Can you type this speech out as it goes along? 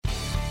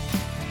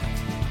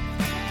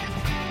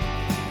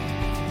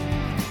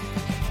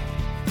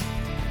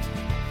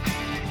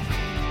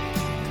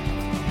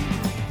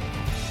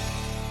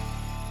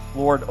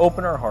Lord,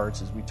 open our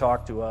hearts as we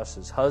talk to us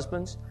as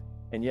husbands,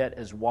 and yet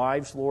as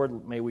wives,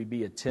 Lord, may we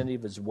be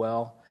attentive as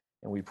well.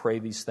 And we pray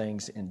these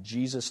things in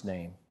Jesus'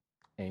 name.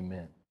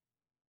 Amen.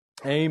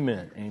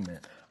 Amen.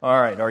 Amen.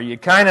 All right, are you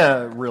kind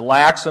of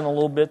relaxing a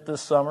little bit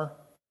this summer?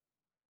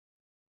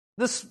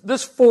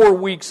 This 4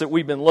 weeks that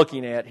we've been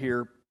looking at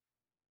here,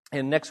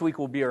 and next week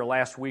will be our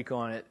last week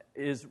on it,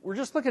 is we're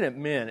just looking at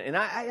men. And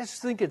I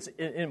just think it's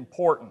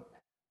important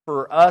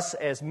for us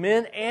as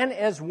men and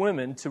as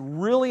women to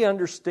really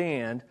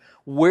understand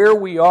where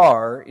we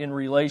are in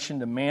relation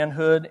to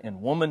manhood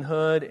and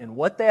womanhood and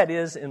what that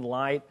is in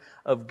light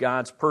of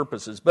God's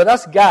purposes. But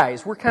us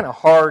guys, we're kind of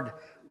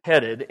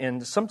hard-headed,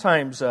 and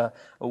sometimes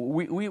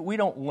we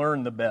don't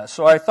learn the best.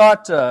 So I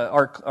thought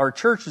our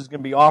church is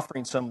going to be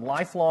offering some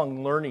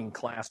lifelong learning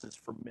classes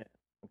for men.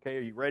 Okay,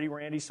 are you ready,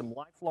 Randy? Some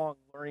lifelong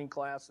learning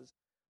classes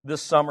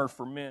this summer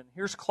for men.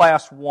 Here's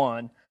class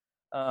 1.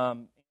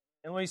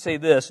 And let me say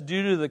this,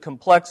 due to the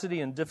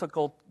complexity and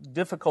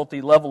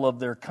difficulty level of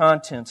their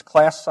contents,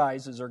 class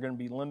sizes are going to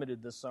be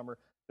limited this summer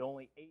to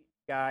only 8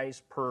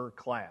 guys per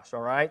class,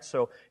 all right?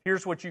 So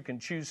here's what you can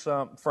choose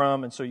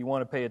from, and so you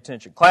want to pay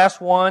attention.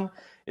 Class 1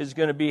 is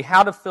going to be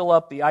how to fill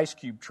up the ice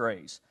cube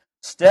trays,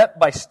 step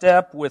by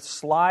step with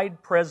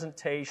slide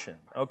presentation,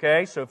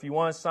 okay? So if you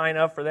want to sign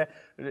up for that,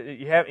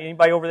 you have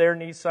anybody over there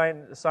need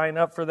to sign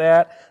up for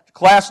that?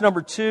 Class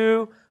number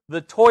 2,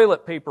 the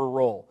toilet paper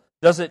roll.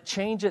 Does it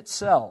change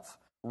itself?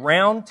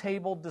 Round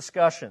table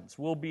discussions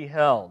will be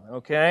held,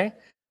 okay?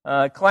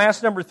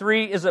 Class number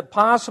 3, is it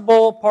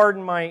possible,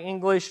 pardon my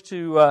English,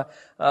 to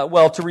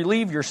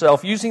relieve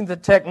yourself using the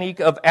technique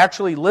of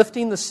actually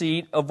lifting the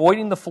seat,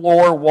 avoiding the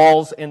floor,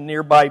 walls, and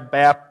nearby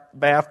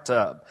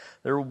bathtub?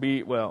 There will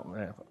be,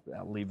 I'll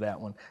leave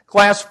that one.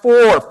 Class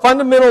 4,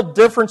 fundamental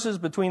differences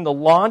between the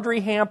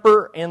laundry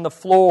hamper and the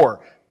floor.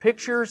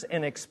 Pictures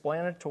and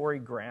explanatory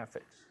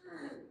graphics.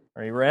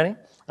 Are you ready?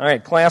 All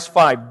right, class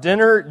 5,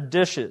 dinner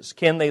dishes.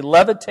 Can they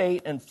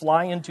levitate and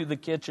fly into the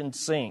kitchen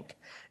sink?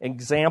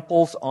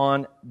 Examples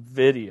on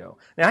video.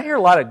 Now, I hear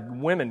a lot of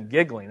women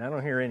giggling. I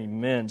don't hear any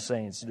men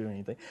saying it's doing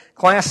anything.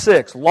 Class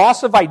 6,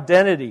 loss of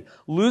identity.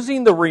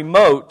 Losing the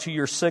remote to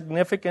your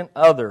significant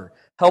other.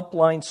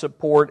 Helpline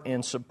support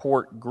and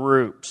support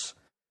groups.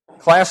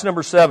 Class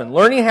number 7,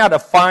 learning how to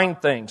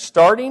find things.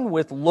 Starting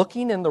with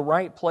looking in the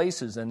right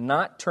places and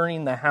not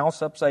turning the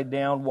house upside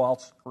down while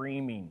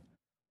screaming.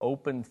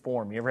 Open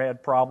forum. You ever had a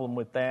problem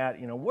with that?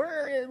 You know,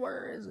 where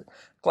is it?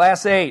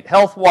 Class 8,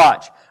 Health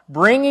Watch.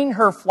 Bringing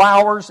her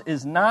flowers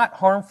is not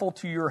harmful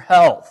to your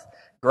health.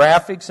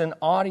 Graphics and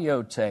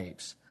audio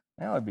tapes.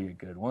 That would be a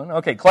good one.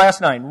 Okay,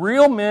 Class 9,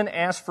 Real Men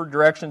Ask for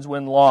Directions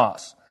When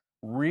Lost.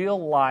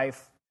 Real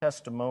life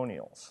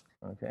testimonials.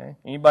 Okay?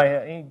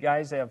 Any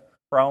guys have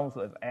problems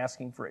with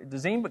asking for it?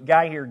 Does any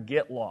guy here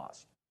get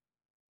lost?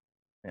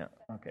 Yeah,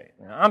 okay.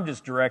 Now, I'm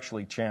just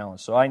directionally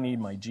challenged, so I need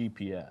my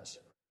GPS.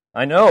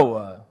 I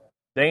know,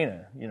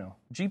 Dana,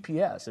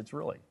 GPS, it's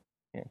really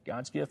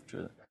God's gift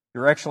to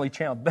directionally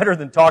challenged. Better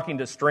than talking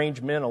to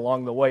strange men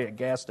along the way at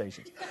gas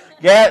stations.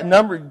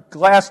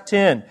 Class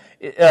 10,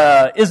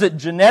 is it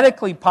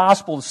genetically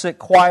possible to sit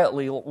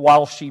quietly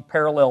while she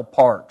parallel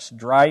parks?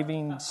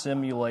 Driving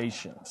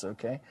simulations,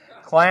 okay?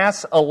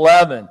 Class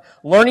 11,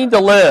 learning to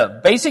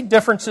live. Basic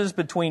differences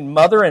between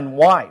mother and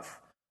wife.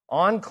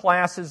 Online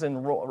classes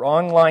and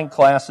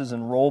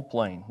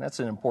role-playing. That's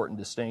an important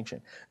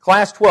distinction.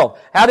 Class 12,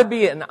 how to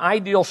be an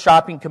ideal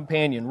shopping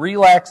companion.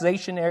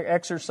 Relaxation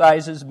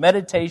exercises,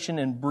 meditation,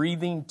 and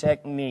breathing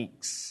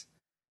techniques.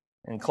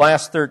 And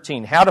Class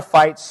 13, how to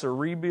fight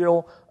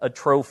cerebral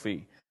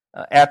atrophy.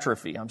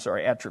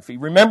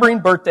 Remembering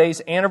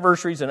birthdays,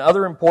 anniversaries, and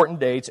other important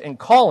dates, and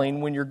calling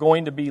when you're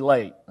going to be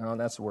late. Oh,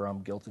 that's where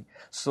I'm guilty.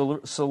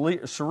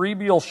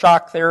 Cerebral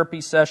shock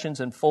therapy sessions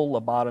and full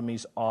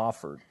lobotomies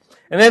offered.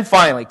 And then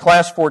finally,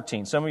 Class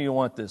 14. Some of you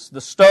want this.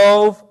 The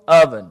stove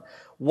oven.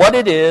 What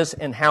it is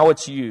and how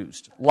it's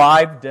used.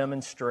 Live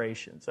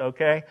demonstrations,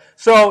 okay?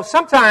 So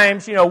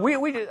sometimes,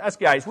 us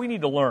guys, we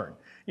need to learn.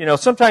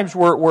 Sometimes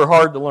we're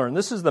hard to learn.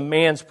 This is the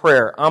man's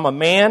prayer. I'm a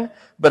man,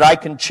 but I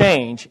can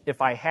change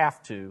if I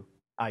have to,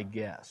 I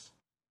guess.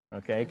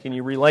 Okay, can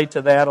you relate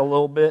to that a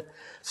little bit?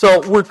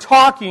 So we're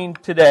talking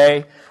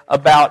today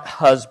about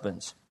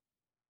husbands.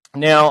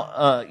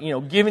 Now,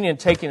 giving and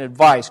taking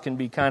advice can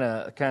be kind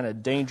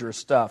of dangerous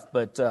stuff,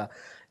 but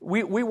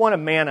we want to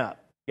man up.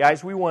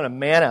 Guys, we want to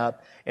man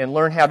up and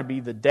learn how to be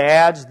the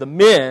dads,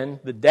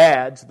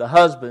 the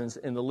husbands,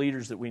 and the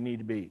leaders that we need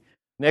to be.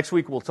 Next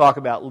week we'll talk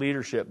about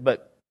leadership,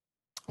 but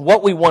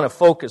what we want to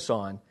focus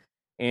on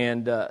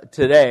and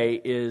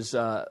today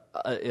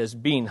is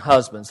being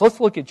husbands. Let's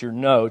look at your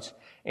notes,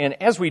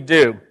 and as we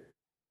do,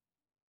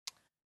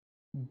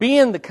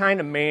 being the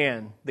kind of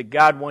man that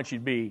God wants you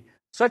to be,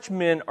 such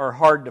men are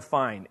hard to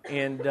find,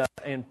 and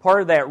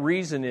part of that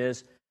reason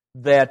is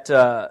that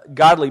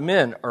godly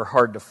men are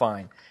hard to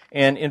find.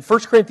 And in 1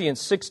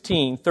 Corinthians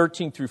 16,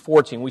 13 through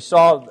 14, we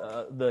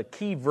saw the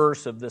key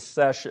verse of this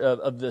session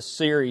of this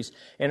series,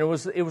 and it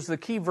was the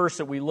key verse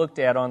that we looked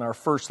at on our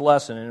first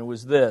lesson, and it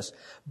was this: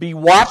 "Be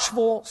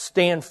watchful,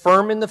 stand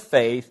firm in the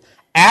faith,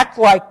 Act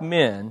like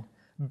men.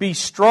 Be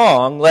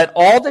strong. Let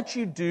all that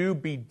you do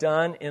be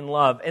done in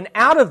love. And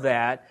out of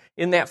that,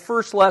 in that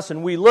first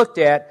lesson, we looked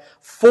at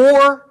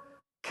 4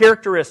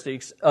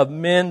 characteristics of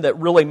men that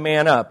really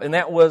man up. And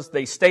that was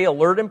they stay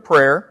alert in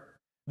prayer,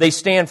 they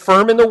stand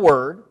firm in the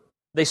Word,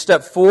 they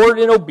step forward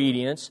in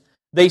obedience,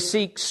 they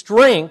seek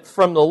strength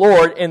from the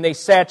Lord, and they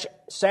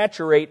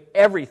saturate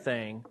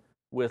everything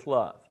with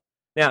love.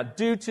 Now,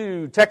 due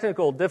to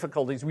technical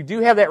difficulties, we do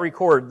have that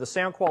recorded. The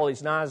sound quality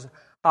is not as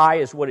high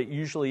as what it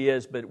usually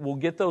is, but we'll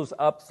get those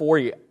up for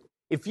you.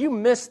 If you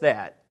missed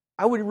that,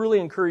 I would really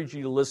encourage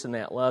you to listen to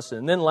that lesson.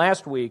 And then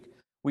last week,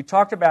 we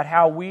talked about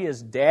how we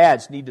as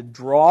dads need to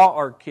draw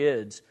our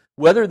kids,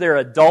 whether they're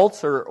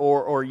adults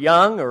or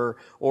young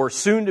or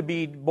soon to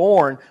be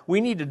born,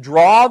 we need to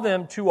draw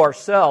them to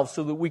ourselves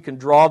so that we can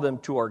draw them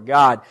to our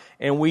God.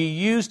 And we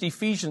used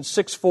Ephesians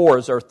 6:4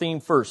 as our theme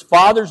first.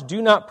 Fathers,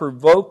 do not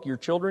provoke your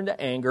children to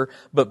anger,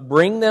 but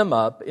bring them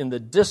up in the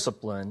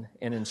discipline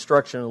and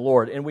instruction of the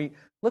Lord. And we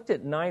looked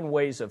at 9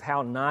 ways of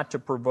how not to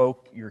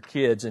provoke your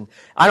kids. And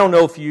I don't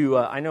know if you,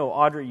 I know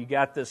Audrey, you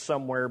got this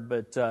somewhere,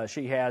 but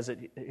she has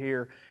it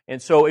here.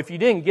 And so if you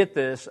didn't get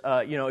this,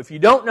 if you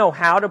don't know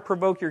how to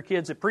provoke your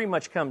kids, it pretty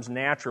much comes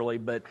naturally.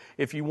 But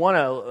if you want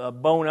to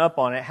bone up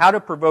on it, how to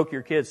provoke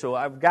your kids. So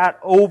I've got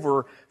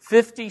over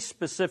 50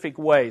 specific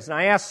ways. And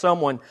I asked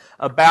someone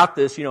about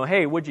this,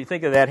 hey, what'd you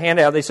think of that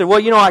handout? They said, well,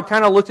 I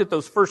kind of looked at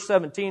those first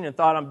 17 and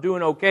thought I'm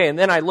doing okay. And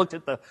then I looked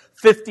at the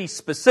 50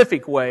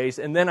 specific ways,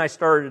 and then I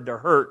started to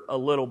hurt a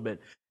little bit.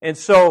 And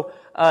so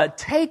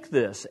take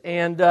this,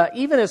 and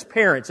even as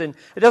parents, and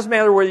it doesn't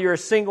matter whether you're a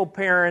single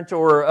parent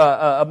or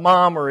a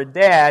mom or a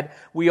dad,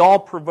 we all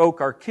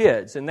provoke our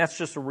kids, and that's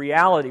just a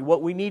reality.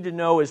 What we need to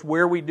know is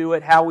where we do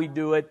it, how we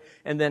do it,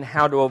 and then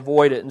how to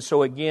avoid it. And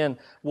so again,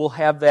 we'll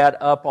have that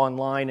up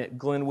online at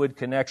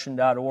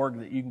glenwoodconnection.org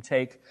that you can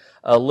take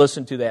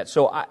listen to that.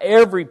 So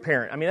every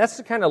parent, that's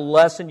the kind of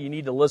lesson you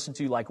need to listen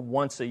to like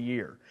once a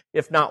year,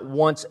 if not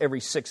once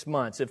every 6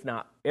 months, if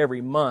not every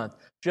month.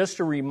 Just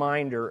a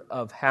reminder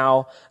of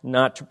how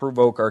not to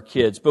provoke our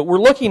kids. But we're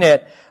looking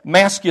at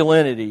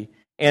masculinity,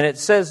 and it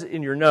says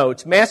in your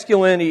notes,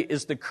 masculinity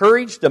is the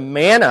courage to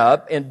man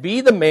up and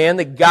be the man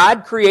that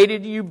God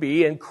created you to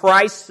be and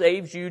Christ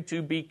saves you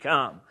to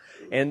become.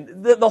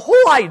 And the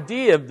whole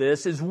idea of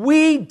this is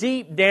we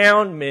deep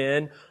down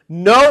men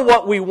know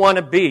what we want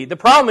to be. The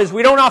problem is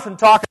we don't often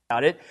talk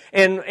about it,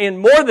 and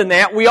more than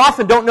that, we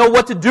often don't know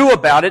what to do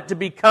about it to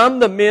become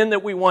the men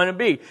that we want to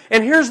be.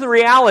 And here's the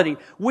reality.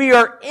 We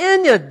are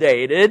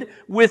inundated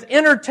with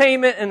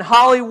entertainment and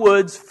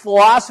Hollywood's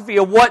philosophy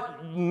of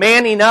what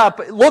manning up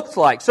looks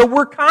like. So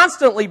we're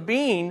constantly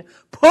being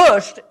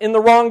pushed in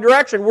the wrong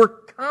direction. We're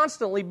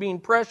constantly being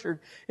pressured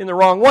in the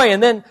wrong way.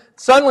 And then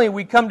suddenly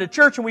we come to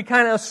church and we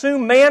kind of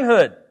assume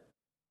manhood.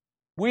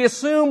 We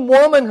assume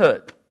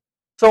womanhood.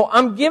 So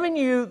I'm giving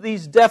you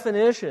these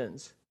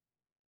definitions,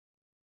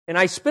 and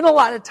I spend a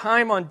lot of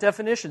time on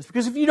definitions,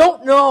 because if you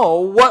don't know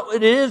what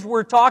it is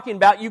we're talking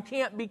about, you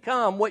can't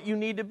become what you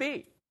need to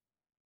be.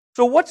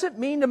 So what's it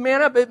mean to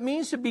man up? It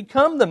means to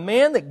become the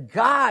man that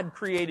God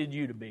created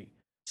you to be.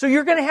 So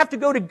you're going to have to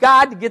go to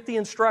God to get the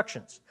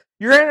instructions.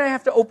 You're going to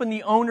have to open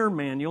the owner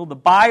manual, the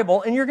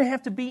Bible, and you're going to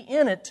have to be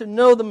in it to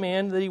know the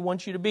man that He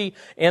wants you to be,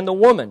 and the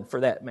woman for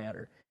that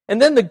matter.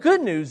 And then the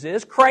good news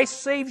is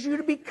Christ saves you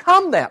to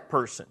become that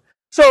person.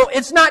 So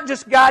it's not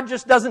just God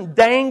just doesn't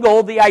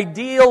dangle the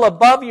ideal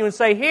above you and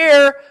say,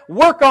 here,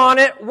 work on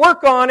it,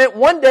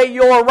 one day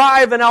you'll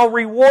arrive and I'll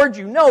reward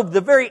you. No, the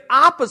very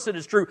opposite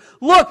is true.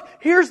 Look,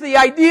 here's the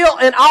ideal,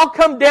 and I'll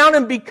come down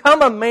and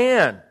become a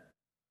man.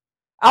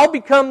 I'll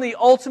become the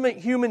ultimate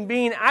human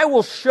being. I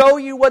will show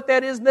you what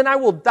that is. Then I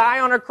will die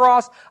on a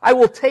cross. I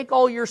will take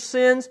all your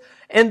sins.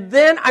 And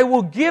then I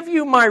will give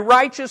you my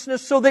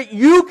righteousness so that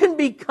you can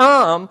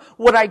become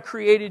what I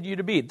created you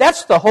to be.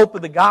 That's the hope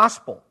of the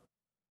gospel.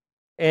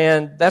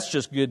 And that's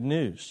just good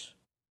news.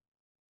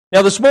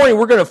 Now this morning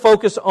we're going to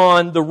focus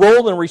on the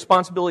role and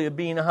responsibility of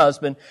being a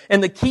husband.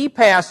 And the key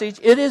passage,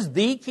 it is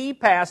the key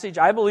passage,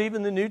 I believe,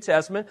 in the New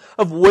Testament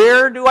of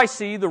where do I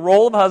see the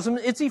role of husband.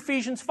 It's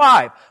Ephesians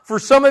 5. For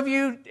some of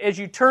you, as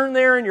you turn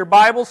there in your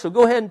Bible, so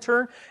go ahead and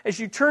turn. As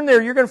you turn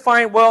there, you're going to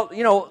find,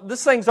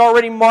 this thing's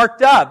already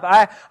marked up.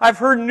 I've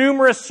heard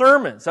numerous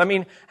sermons.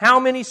 How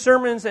many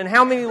sermons and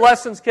how many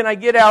lessons can I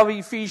get out of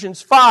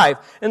Ephesians 5?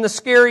 And the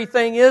scary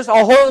thing is,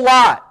 a whole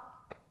lot.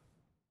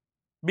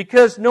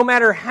 Because no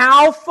matter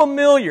how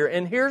familiar,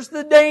 and here's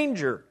the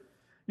danger,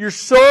 you're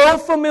so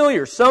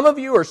familiar, some of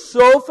you are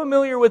so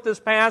familiar with this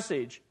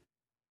passage,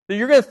 that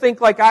you're going to think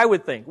like I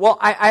would think. Well,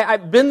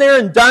 I've been there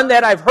and done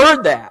that, I've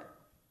heard that.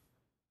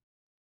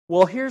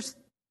 Well, here's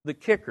the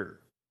kicker.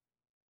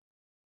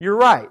 You're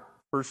right.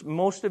 For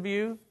most of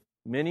you,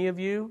 many of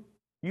you,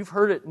 you've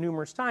heard it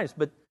numerous times,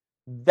 but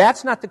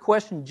that's not the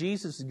question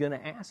Jesus is going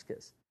to ask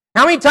us.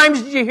 How many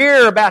times did you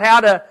hear about how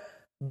to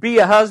be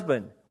a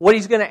husband? What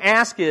He's going to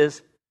ask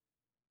is,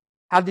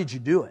 how did you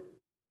do it?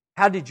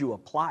 How did you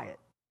apply it?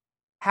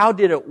 How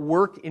did it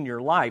work in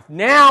your life?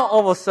 Now,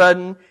 all of a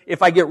sudden,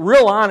 if I get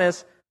real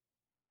honest,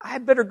 I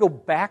better go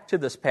back to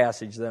this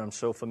passage that I'm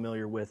so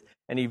familiar with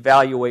and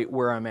evaluate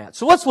where I'm at.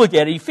 So let's look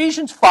at it.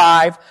 Ephesians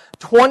 5,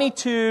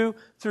 22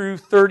 through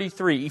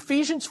 33.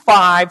 Ephesians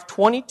 5,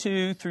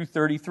 22 through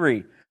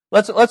 33.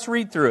 Let's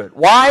read through it.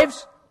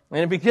 Wives,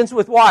 and it begins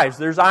with wives.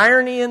 There's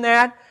irony in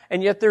that,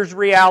 and yet there's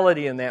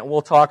reality in that.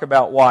 We'll talk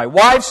about why.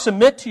 Wives,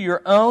 submit to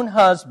your own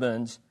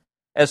husbands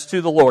as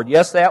to the Lord.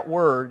 Yes, that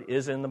word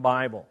is in the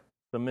Bible,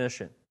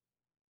 submission.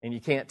 And you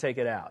can't take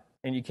it out,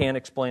 and you can't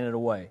explain it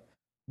away.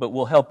 But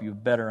we'll help you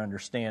better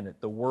understand it.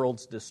 The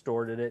world's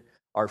distorted it.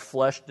 Our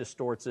flesh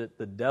distorts it.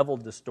 The devil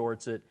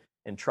distorts it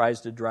and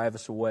tries to drive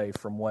us away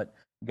from what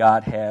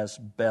God has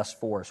best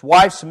for us.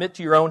 Wives, submit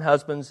to your own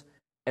husbands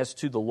as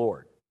to the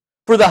Lord.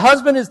 For the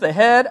husband is the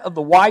head of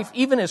the wife,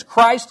 even as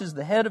Christ is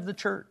the head of the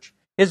church,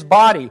 his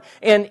body,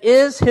 and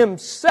is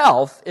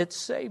himself its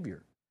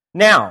Savior.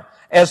 Now,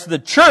 as the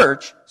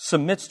church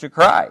submits to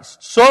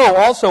Christ, so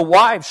also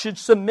wives should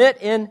submit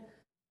in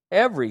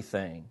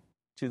everything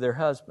to their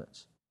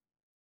husbands.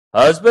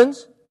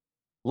 Husbands,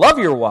 love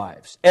your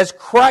wives, as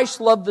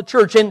Christ loved the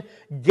church and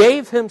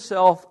gave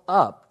himself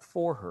up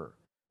for her,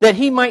 that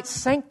he might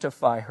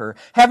sanctify her,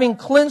 having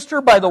cleansed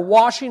her by the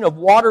washing of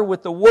water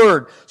with the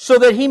word, so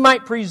that he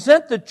might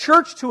present the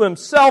church to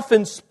himself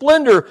in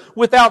splendor,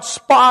 without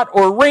spot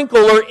or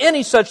wrinkle or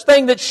any such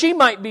thing, that she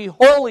might be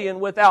holy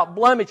and without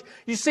blemish.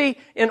 You see,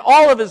 in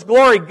all of his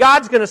glory,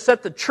 God's going to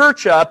set the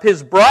church up,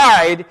 his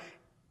bride,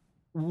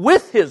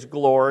 with his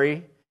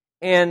glory,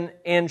 and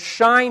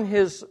shine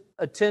his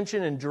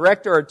attention and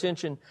direct our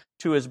attention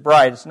to his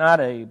bride. It's not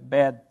a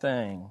bad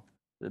thing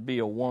to be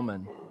a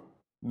woman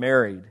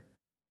married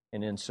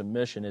and in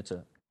submission. It's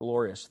a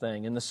glorious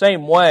thing. In the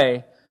same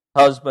way,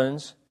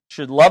 husbands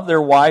should love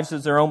their wives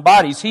as their own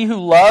bodies. He who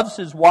loves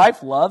his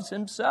wife loves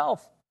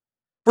himself.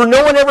 For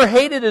no one ever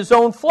hated his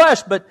own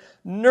flesh, but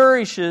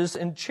nourishes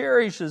and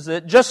cherishes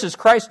it, just as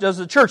Christ does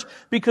the church,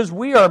 because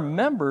we are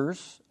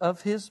members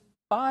of his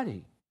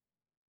body.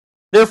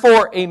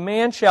 Therefore, a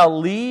man shall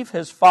leave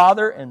his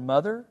father and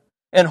mother,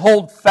 and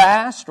hold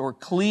fast or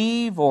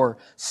cleave or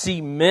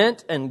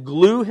cement and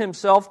glue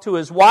himself to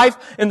his wife,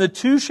 and the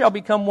two shall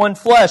become one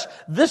flesh.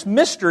 This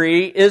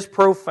mystery is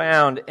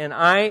profound, and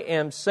I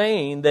am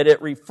saying that it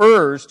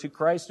refers to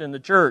Christ and the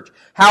church.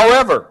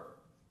 However,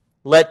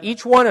 let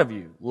each one of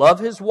you love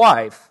his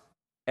wife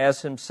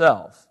as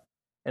himself,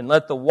 and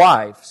let the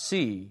wife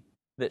see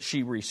that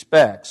she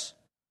respects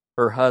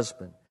her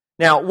husband.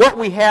 Now, what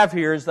we have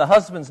here is the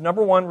husband's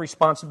number one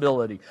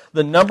responsibility.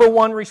 The number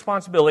one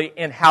responsibility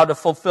and how to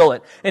fulfill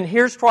it. And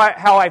here's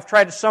how I've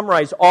tried to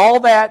summarize all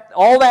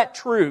that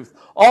truth,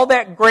 all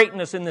that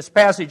greatness in this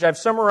passage. I've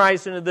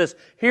summarized into this.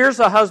 Here's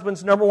the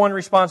husband's number one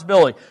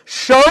responsibility.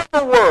 Show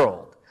the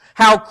world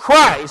how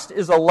Christ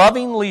is a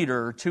loving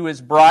leader to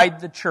his bride,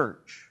 the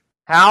church.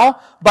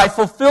 How? By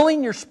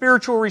fulfilling your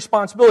spiritual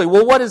responsibility.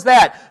 Well, what is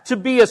that? To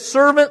be a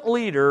servant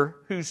leader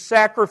who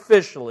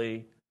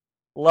sacrificially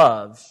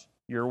loves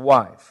your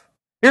wife.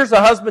 Here's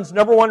the husband's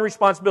number one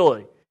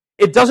responsibility.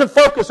 It doesn't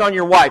focus on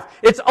your wife.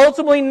 It's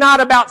ultimately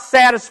not about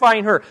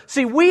satisfying her.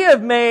 See, we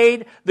have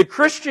made the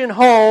Christian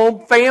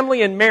home,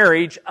 family, and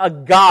marriage a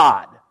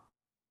god.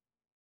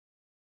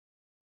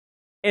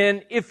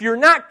 And if you're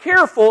not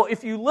careful,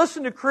 if you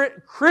listen to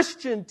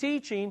Christian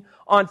teaching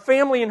on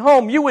family and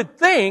home, you would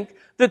think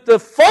that the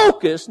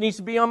focus needs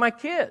to be on my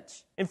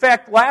kids. In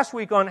fact, last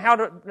week on how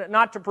to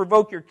not to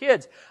provoke your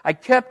kids, I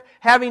kept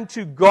having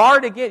to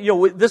guard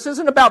against, this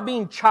isn't about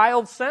being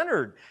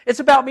child-centered. It's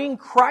about being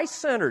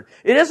Christ-centered.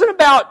 It isn't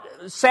about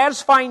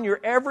satisfying your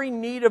every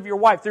need of your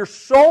wife. There's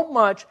so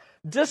much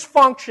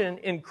dysfunction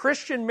in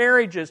Christian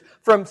marriages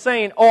from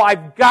saying,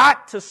 I've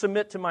got to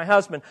submit to my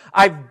husband.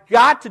 I've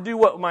got to do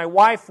what my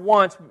wife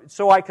wants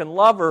so I can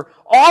love her,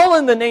 all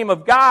in the name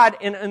of God,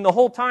 and the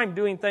whole time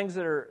doing things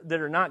that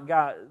are not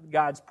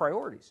God's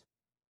priorities.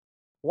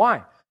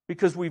 Why?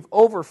 Because we've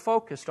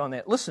over-focused on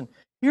that. Listen,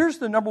 here's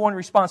the number one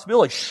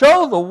responsibility.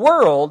 Show the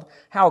world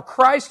how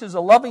Christ is a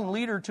loving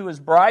leader to his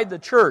bride, the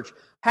church.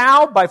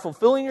 How? By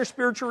fulfilling your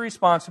spiritual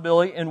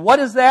responsibility. And what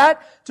is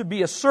that? To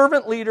be a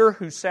servant leader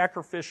who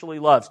sacrificially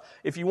loves.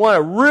 If you want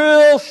a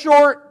real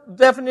short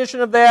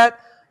definition of that,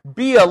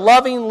 be a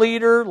loving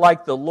leader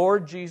like the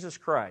Lord Jesus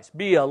Christ.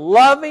 Be a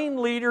loving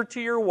leader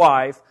to your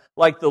wife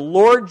like the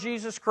Lord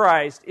Jesus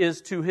Christ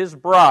is to his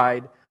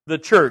bride, the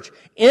church.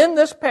 In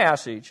this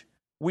passage,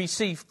 we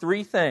see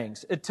three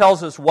things. It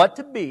tells us what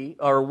to be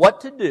or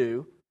what to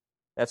do.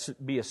 That's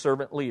be a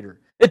servant leader.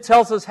 It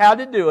tells us how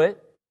to do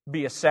it.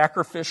 Be a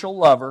sacrificial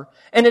lover.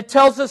 And it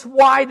tells us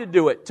why to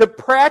do it. To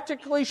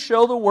practically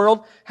show the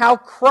world how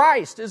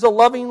Christ is a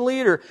loving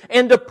leader.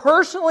 And to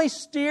personally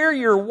steer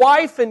your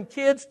wife and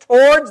kids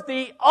towards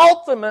the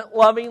ultimate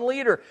loving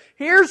leader.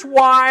 Here's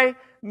why,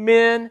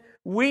 men,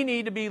 we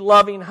need to be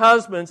loving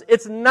husbands.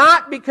 It's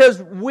not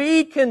because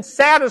we can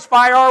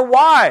satisfy our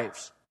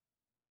wives.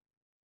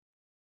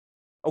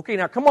 Okay,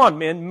 now come on,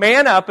 men.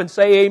 Man up and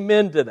say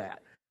amen to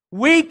that.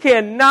 We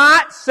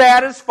cannot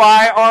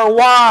satisfy our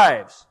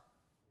wives.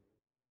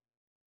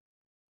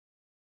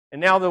 And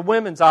now the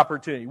women's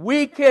opportunity.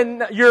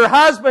 Your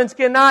husbands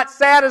cannot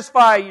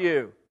satisfy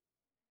you.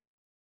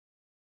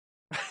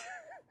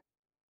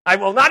 I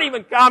will not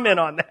even comment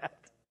on that.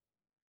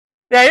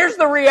 Now, here's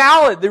the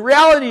reality. The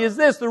reality is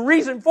this. The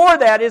reason for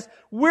that is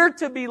we're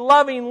to be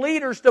loving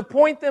leaders to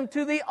point them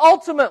to the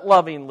ultimate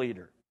loving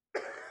leader.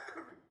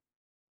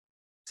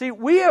 See,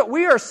 we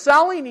are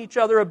selling each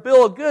other a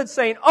bill of goods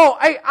saying, oh,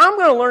 I'm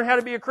going to learn how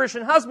to be a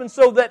Christian husband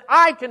so that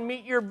I can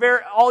meet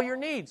all your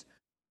needs.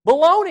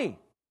 Baloney.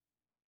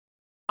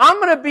 I'm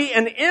going to be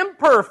an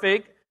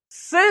imperfect,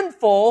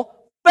 sinful,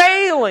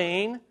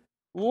 failing,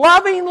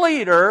 loving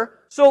leader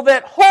so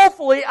that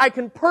hopefully I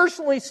can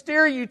personally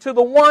steer you to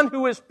the one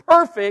who is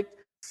perfect,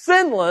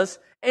 sinless,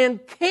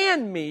 and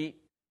can meet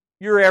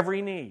your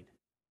every need.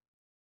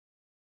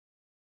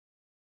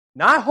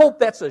 Now, I hope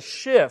that's a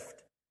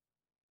shift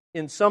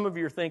in some of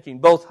your thinking,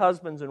 both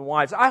husbands and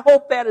wives. I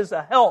hope that is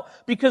a help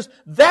because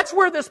that's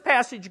where this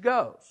passage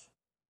goes.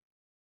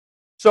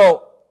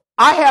 So,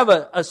 I have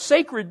a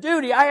sacred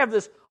duty. I have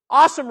this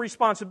awesome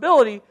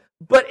responsibility,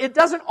 but it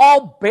doesn't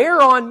all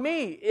bear on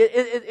me.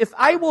 If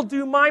I will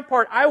do my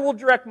part, I will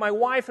direct my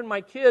wife and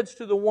my kids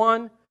to the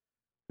one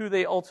who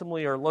they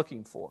ultimately are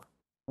looking for,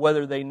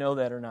 whether they know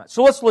that or not.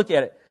 So let's look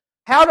at it.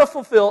 How to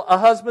fulfill a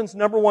husband's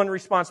number one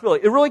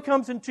responsibility. It really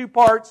comes in two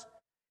parts,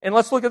 and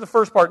let's look at the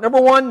first part.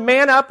 Number one,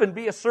 man up and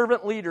be a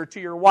servant leader to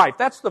your wife.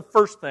 That's the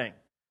first thing.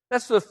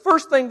 That's the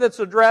first thing that's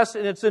addressed,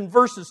 and it's in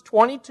verses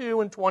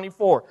 22 and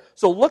 24.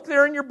 So look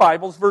there in your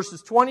Bibles,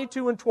 verses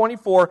 22 and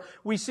 24.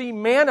 We see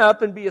man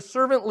up and be a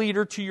servant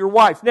leader to your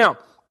wife. Now,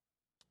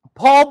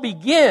 Paul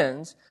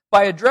begins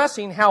by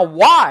addressing how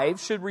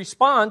wives should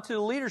respond to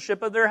the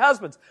leadership of their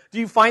husbands. Do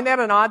you find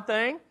that an odd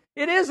thing?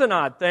 It is an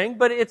odd thing,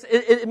 but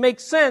it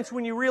makes sense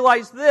when you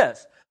realize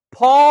this.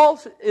 Paul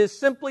is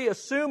simply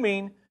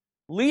assuming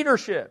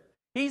leadership.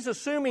 He's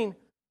assuming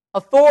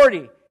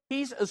authority.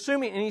 He's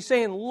assuming, and he's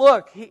saying,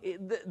 look,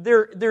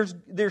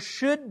 there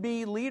should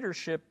be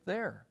leadership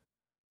there.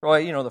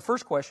 Well, the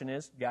first question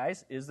is,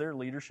 guys, is there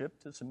leadership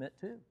to submit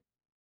to?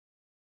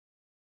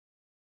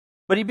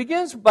 But he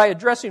begins by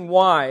addressing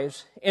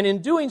wives, and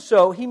in doing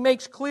so, he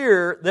makes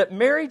clear that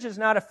marriage is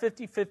not a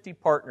 50-50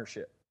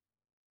 partnership,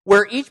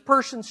 where each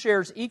person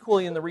shares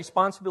equally in the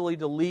responsibility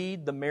to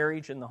lead the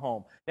marriage and the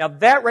home. Now,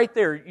 that right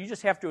there, you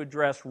just have to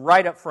address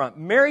right up front.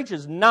 Marriage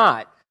is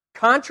not,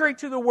 contrary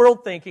to the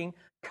world thinking,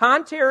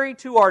 contrary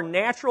to our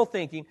natural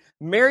thinking,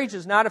 marriage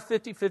is not a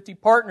 50-50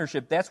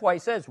 partnership. That's why he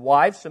says,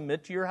 wives,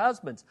 submit to your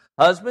husbands.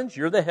 Husbands,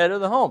 you're the head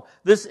of the home.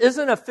 This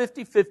isn't a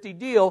 50-50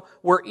 deal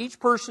where each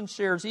person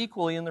shares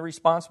equally in the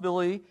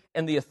responsibility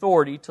and the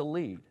authority to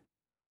lead.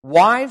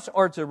 Wives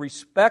are to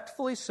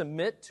respectfully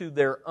submit to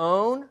their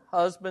own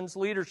husband's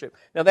leadership.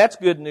 Now that's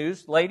good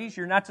news. Ladies,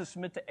 you're not to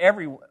submit to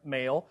every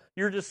male.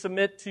 You're to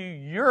submit to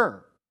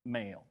your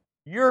male,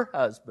 your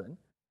husband,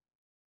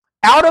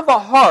 out of a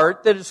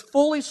heart that is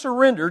fully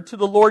surrendered to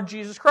the Lord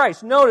Jesus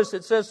Christ. Notice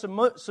it says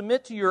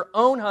submit to your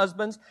own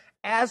husbands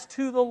as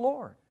to the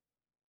Lord.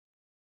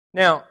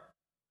 Now,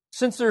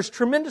 since there's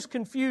tremendous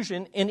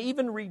confusion and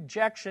even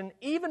rejection,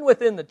 even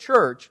within the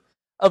church,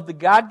 of the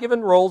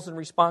God-given roles and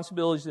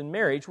responsibilities in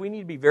marriage, we need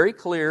to be very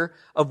clear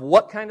of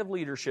what kind of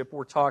leadership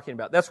we're talking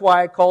about. That's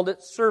why I called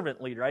it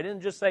servant leader. I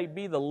didn't just say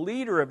be the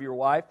leader of your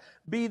wife,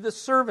 be the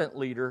servant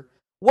leader.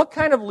 What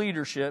kind of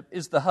leadership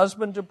is the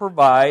husband to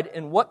provide,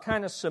 and what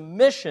kind of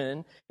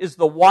submission is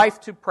the wife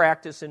to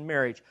practice in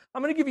marriage?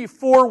 I'm going to give you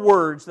 4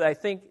 words that I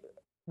think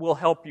will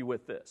help you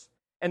with this.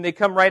 And they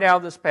come right out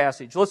of this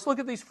passage. Let's look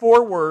at these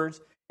 4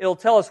 words. It'll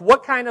tell us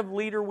what kind of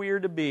leader we are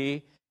to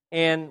be.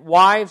 And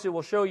wives, it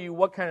will show you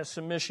what kind of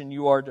submission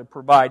you are to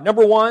provide.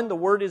 Number 1, the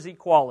word is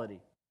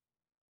equality.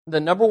 The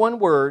number 1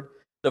 word,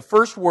 the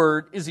first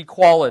word, is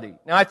equality.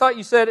 Now, I thought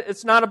you said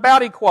it's not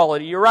about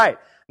equality. You're right.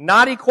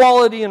 Not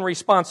equality in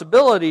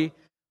responsibility,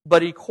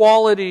 but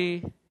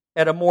equality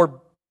at a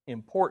more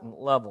important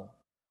level.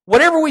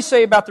 Whatever we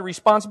say about the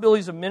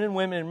responsibilities of men and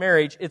women in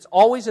marriage, it's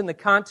always in the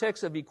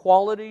context of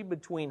equality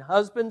between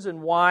husbands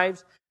and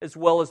wives as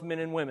well as men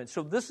and women.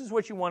 So this is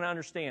what you want to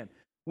understand.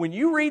 When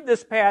you read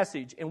this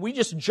passage, and we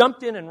just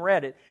jumped in and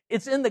read it,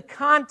 it's in the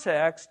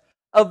context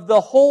of the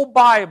whole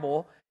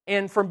Bible,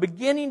 and from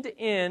beginning to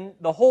end,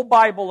 the whole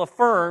Bible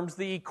affirms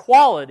the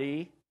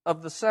equality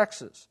of the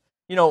sexes.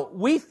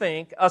 We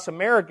think, us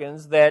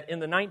Americans, that in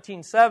the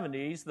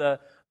 1970s,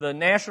 the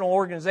National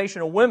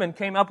Organization of Women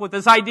came up with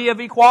this idea of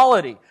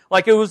equality,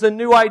 like it was a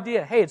new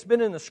idea. Hey, it's been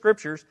in the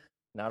Scriptures,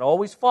 not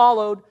always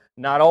followed,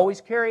 not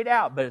always carried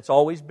out, but it's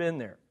always been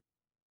there.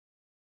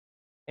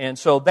 And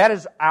so that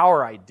is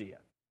our idea.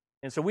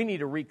 And so we need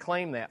to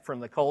reclaim that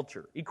from the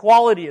culture.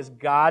 Equality is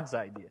God's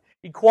idea.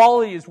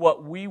 Equality is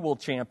what we will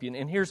champion,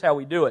 and here's how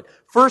we do it.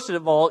 First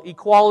of all,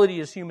 equality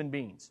is human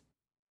beings.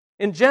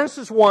 In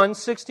Genesis 1,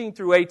 16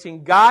 through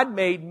 18, God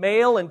made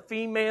male and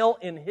female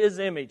in His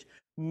image.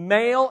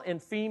 Male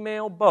and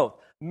female both.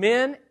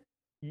 Women,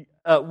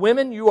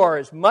 you are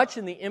as much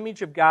in the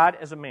image of God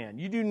as a man.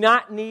 You do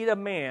not need a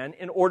man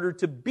in order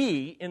to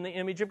be in the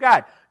image of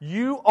God.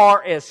 You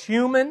are as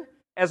human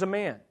as a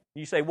man.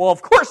 You say, well,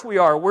 of course we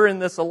are. We're in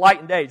this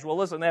enlightened age. Well,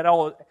 listen, that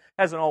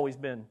hasn't always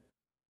been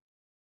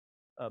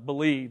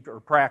believed or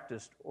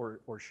practiced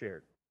or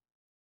shared.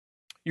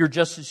 You're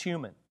just as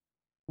human.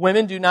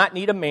 Women do not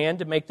need a man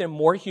to make them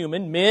more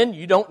human. Men,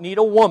 you don't need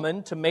a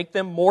woman to make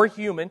them more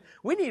human.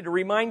 We need to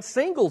remind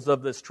singles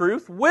of this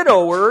truth,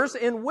 widowers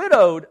and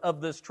widowed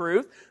of this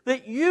truth,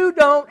 that you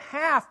don't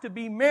have to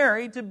be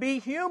married to be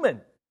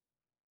human.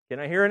 Can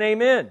I hear an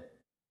amen?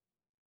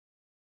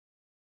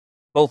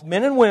 Both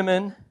men and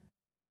women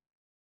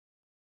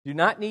do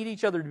not need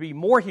each other to be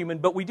more human,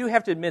 but we do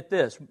have to admit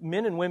this.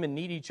 Men and women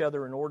need each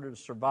other in order to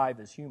survive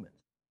as humans.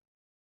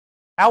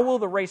 How will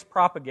the race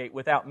propagate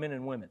without men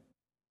and women?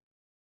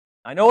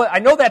 I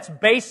know that's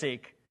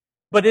basic,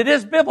 but it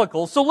is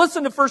biblical. So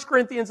listen to 1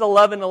 Corinthians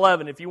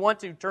 11:11. If you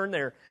want to, turn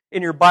there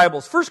in your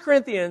Bibles. 1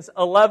 Corinthians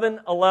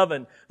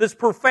 11:11. This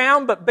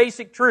profound but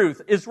basic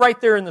truth is right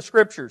there in the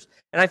Scriptures.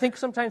 And I think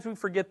sometimes we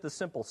forget the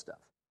simple stuff.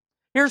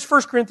 Here's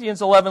 1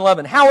 Corinthians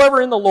 11:11. However,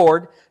 in the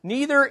Lord,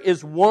 neither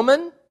is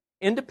woman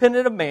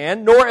independent of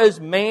man, nor is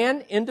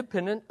man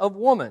independent of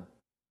woman.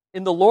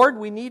 In the Lord,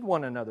 we need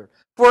one another.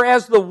 For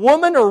as the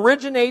woman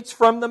originates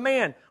from the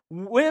man,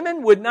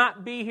 women would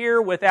not be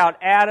here without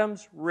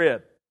Adam's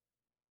rib.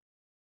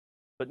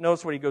 But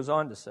notice what he goes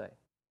on to say.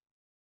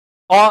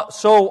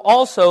 So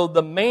also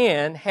the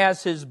man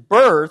has his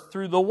birth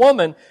through the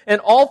woman, and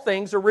all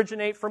things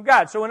originate from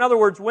God. So in other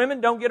words, women,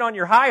 don't get on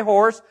your high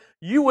horse.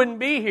 You wouldn't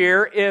be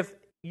here if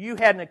you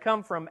hadn't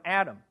come from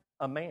Adam,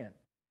 a man.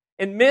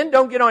 And men,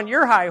 don't get on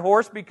your high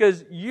horse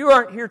because you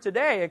aren't here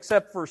today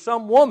except for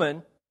some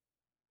woman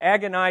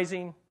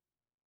agonizing,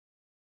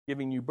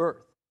 giving you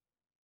birth.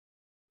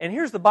 And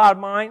here's the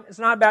bottom line. It's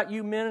not about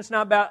you men. It's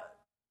not about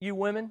you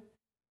women.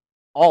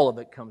 All of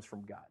it comes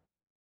from God.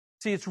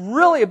 See, it's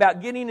really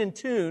about getting in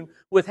tune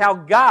with how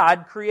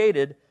God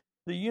created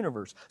the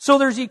universe. So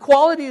there's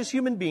equality as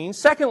human beings.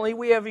 Secondly,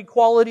 we have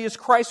equality as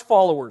Christ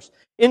followers.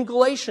 In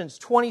Galatians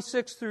 3,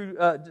 26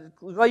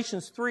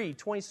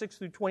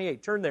 through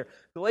 28. Turn there.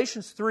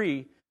 Galatians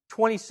 3,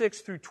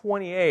 26 through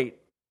 28.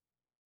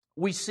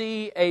 We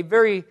see a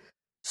very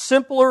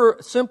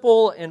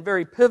simple and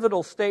very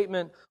pivotal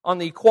statement on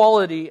the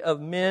equality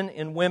of men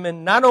and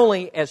women, not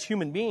only as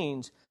human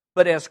beings,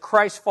 but as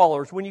Christ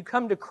followers. When you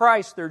come to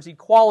Christ, there's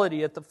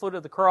equality at the foot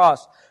of the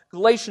cross.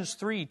 Galatians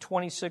 3,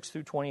 26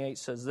 through 28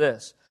 says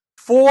this,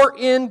 For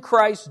in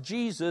Christ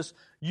Jesus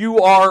you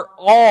are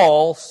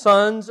all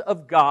sons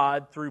of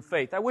God through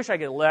faith. I wish I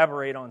could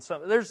elaborate on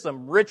something. There's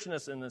some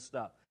richness in this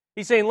stuff.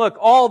 He's saying, look,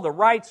 all the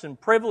rights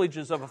and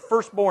privileges of a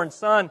firstborn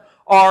son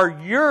are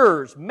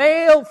yours.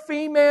 Male,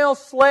 female,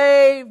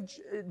 slave,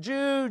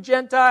 Jew,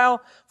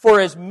 Gentile.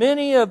 For as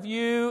many of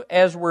you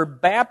as were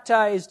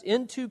baptized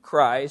into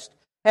Christ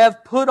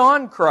have put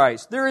on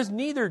Christ. There is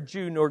neither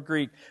Jew nor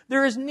Greek.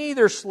 There is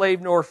neither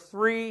slave nor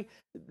free.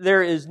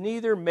 There is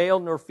neither male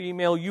nor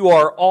female. You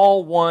are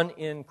all one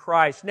in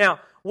Christ.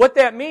 Now, what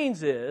that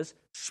means is,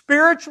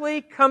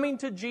 spiritually coming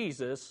to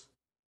Jesus,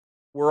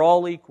 we're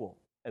all equal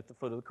at the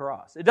foot of the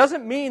cross. It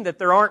doesn't mean that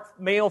there aren't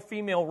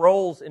male-female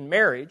roles in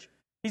marriage.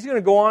 He's going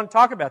to go on and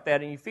talk about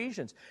that in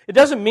Ephesians. It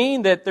doesn't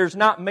mean that there's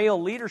not male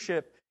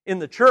leadership in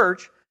the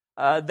church.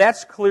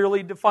 That's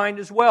clearly defined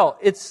as well.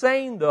 It's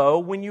saying, though,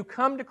 when you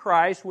come to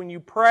Christ, when you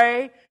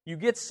pray, you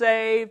get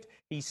saved,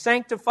 He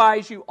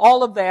sanctifies you,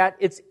 all of that,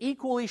 it's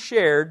equally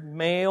shared,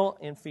 male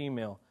and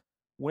female.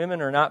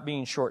 Women are not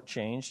being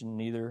shortchanged, and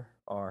neither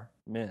are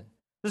men.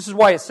 This is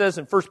why it says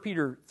in 1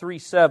 Peter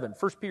 3:7.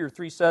 1 Peter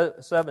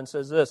 3:7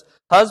 says this,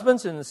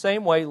 Husbands, in the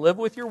same way, live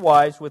with your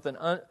wives with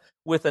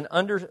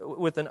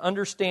an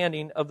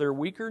understanding of their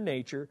weaker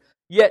nature,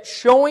 yet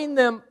showing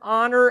them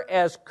honor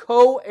as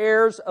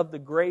co-heirs of the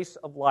grace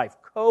of life.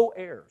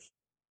 Co-heirs.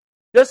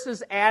 Just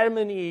as Adam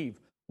and Eve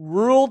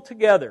ruled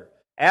together.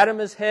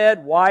 Adam as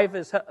head,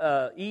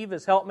 Eve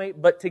as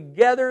helpmate, but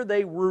together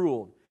they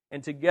ruled,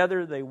 and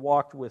together they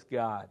walked with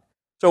God.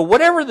 So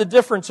whatever the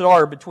differences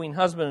are between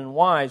husband and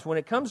wives, when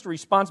it comes to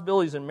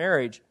responsibilities in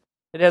marriage,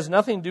 it has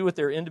nothing to do with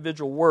their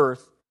individual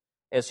worth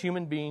as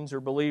human beings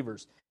or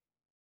believers.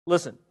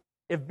 Listen,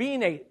 if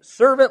being a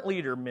servant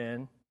leader,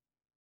 men,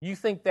 you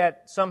think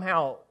that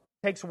somehow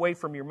takes away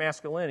from your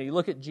masculinity,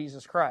 look at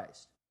Jesus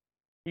Christ.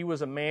 He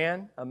was a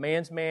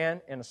man's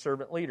man, and a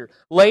servant leader.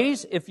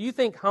 Ladies, if you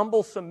think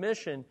humble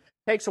submission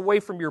takes away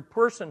from your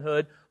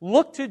personhood,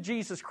 look to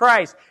Jesus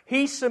Christ.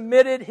 He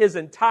submitted His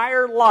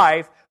entire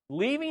life,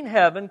 leaving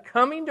heaven,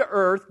 coming to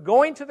earth,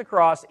 going to the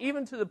cross,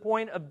 even to the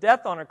point of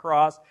death on a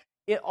cross,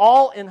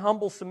 all in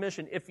humble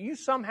submission. If you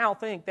somehow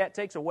think that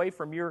takes away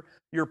from your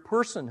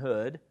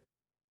personhood,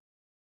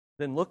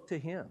 then look to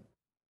Him.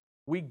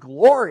 We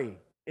glory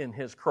in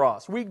His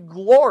cross. We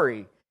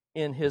glory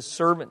in His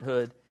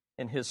servanthood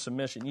and His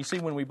submission. You see,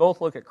 when we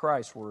both look at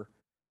Christ,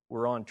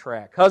 we're on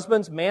track.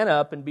 Husbands, man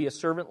up and be a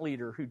servant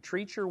leader who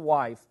treats your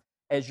wife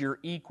as your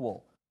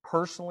equal,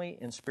 personally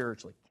and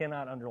spiritually.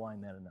 Cannot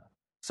underline that enough.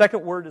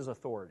 Second word is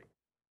authority.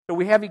 So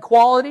we have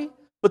equality,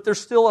 but there's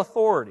still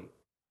authority.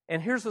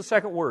 And here's the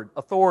second word,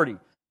 authority.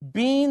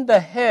 Being the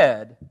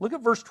head, look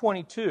at verse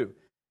 22.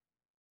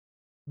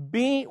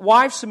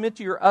 Wives, submit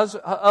to your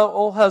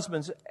old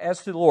husbands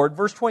as to the Lord.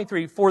 Verse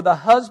 23, for the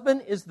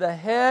husband is the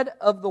head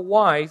of the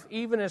wife,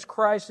 even as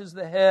Christ is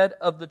the head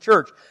of the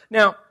church.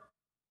 Now,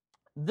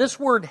 this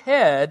word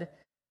head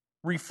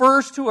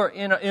refers to,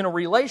 in a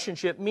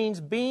relationship, means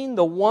being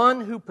the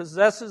one who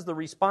possesses the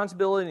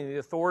responsibility and the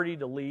authority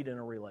to lead in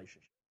a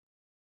relationship.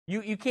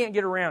 You can't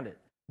get around it.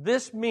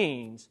 This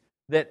means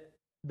that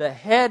the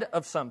head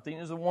of something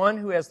is the one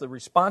who has the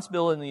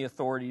responsibility and the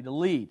authority to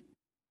lead.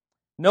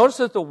 Notice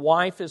that the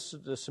wife is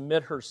to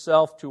submit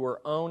herself to her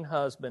own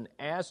husband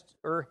as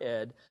her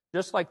head,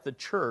 just like the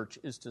church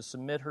is to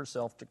submit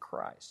herself to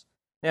Christ.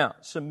 Now,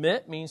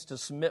 submit means to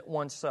submit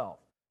oneself.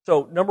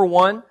 So, number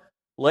one,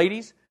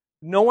 ladies,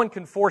 no one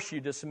can force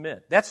you to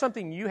submit. That's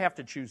something you have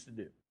to choose to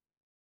do.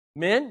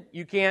 Men,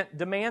 you can't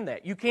demand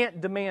that. You can't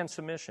demand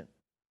submission.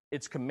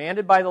 It's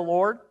commanded by the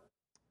Lord,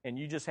 and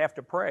you just have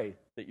to pray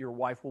that your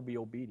wife will be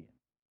obedient.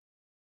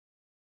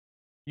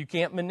 You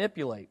can't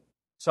manipulate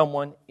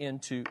someone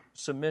into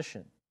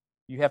submission.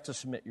 You have to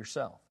submit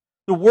yourself.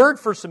 The word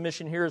for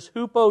submission here is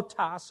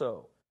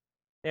hupotasso.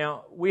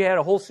 Now, we had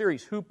a whole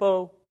series,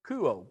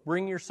 hupokuo,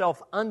 bring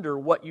yourself under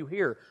what you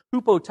hear.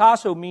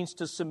 Hupotasso means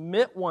to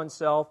submit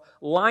oneself,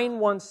 line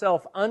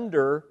oneself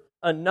under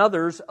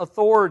another's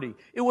authority.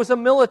 It was a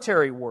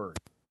military word.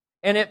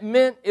 And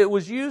it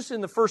was used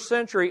in the first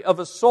century of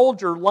a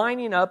soldier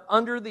lining up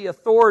under the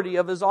authority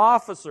of his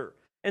officer.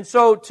 And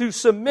so to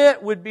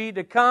submit would be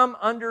to come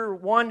under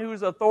one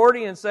whose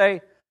authority and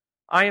say,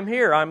 I am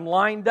here, I'm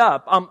lined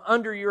up, I'm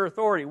under your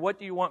authority. What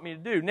do you want me to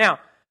do? Now,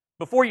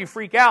 before you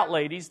freak out,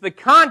 ladies, the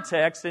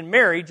context in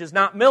marriage is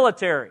not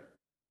military.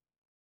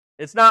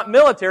 It's not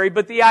military,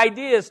 but the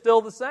idea is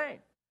still the same.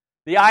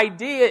 The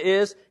idea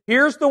is,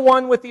 here's the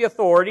one with the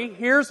authority,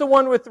 here's the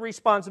one with the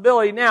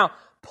responsibility. Now,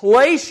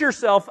 place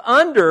yourself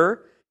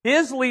under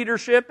his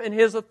leadership and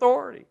his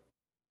authority.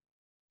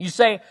 You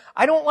say,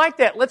 I don't like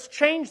that. Let's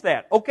change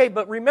that. Okay,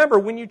 but remember,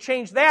 when you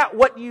change that,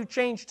 what do you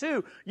change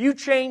to? You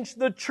change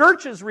the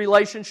church's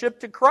relationship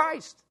to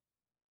Christ.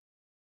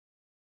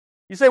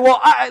 You say,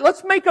 well,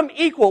 let's make them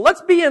equal.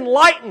 Let's be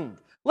enlightened.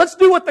 Let's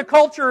do what the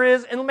culture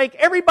is and make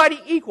everybody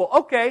equal.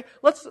 Okay,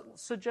 let's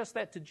suggest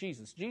that to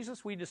Jesus.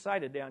 Jesus, we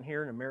decided down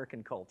here in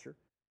American culture,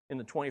 in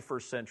the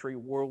 21st century,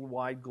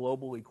 worldwide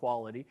global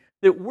equality,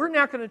 that we're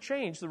not going to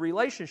change the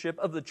relationship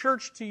of the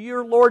church to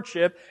your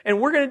lordship, and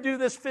we're going to do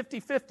this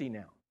 50-50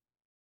 now.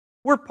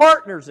 We're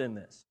partners in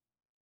this.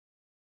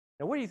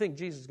 Now, what do you think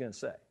Jesus is going to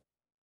say?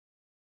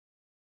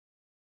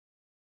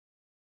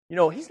 You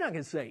know, he's not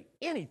going to say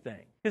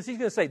anything, because he's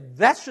going to say,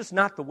 that's just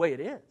not the way it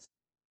is.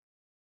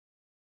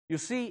 You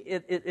see,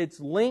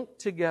 it's linked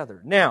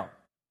together. Now,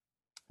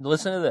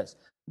 listen to this.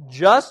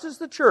 Just as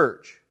the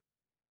church,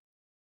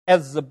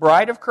 as the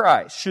bride of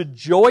Christ, should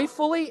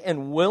joyfully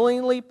and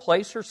willingly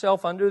place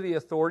herself under the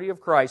authority of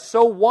Christ,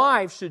 so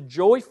wives should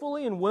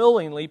joyfully and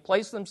willingly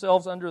place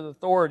themselves under the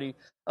authority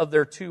of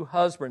their two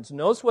husbands.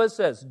 Notice what it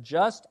says,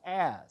 just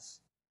as,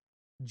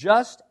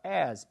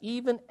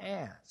 even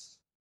as.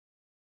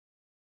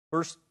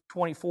 Verse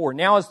 24,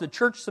 now as the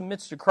church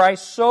submits to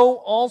Christ, so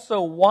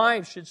also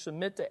wives should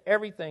submit to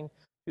everything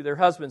to their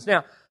husbands.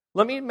 Now,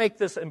 let me make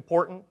this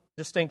important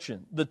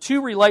distinction. The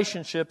two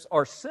relationships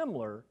are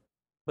similar,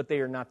 but they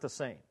are not the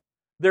same.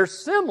 They're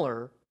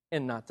similar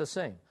and not the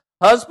same.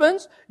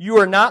 Husbands, you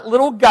are not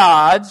little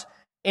gods,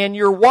 and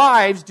your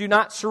wives do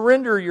not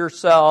surrender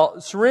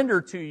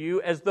to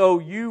you as though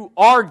you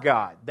are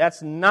God.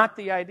 That's not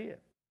the idea.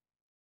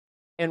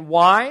 And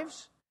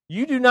wives,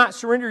 you do not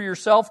surrender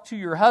yourself to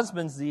your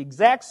husbands the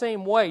exact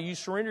same way you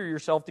surrender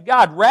yourself to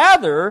God.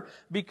 Rather,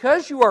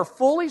 because you have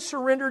fully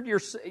surrendered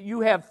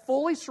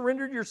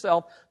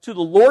yourself to the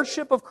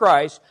lordship of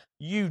Christ,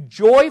 you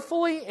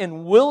joyfully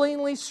and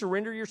willingly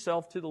surrender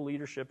yourself to the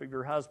leadership of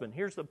your husband.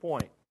 Here's the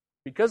point.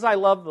 Because I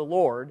love the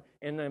Lord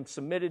and am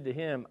submitted to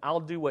Him, I'll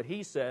do what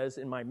He says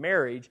in my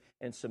marriage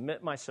and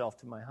submit myself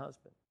to my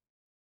husband.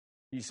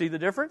 Do you see the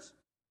difference?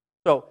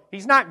 So,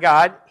 He's not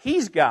God,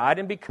 He's God,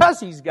 and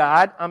because He's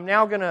God, I'm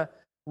now going to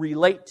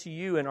relate to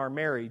you in our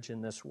marriage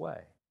in this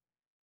way.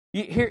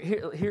 Here,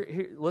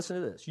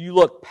 listen to this. You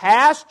look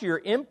past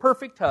your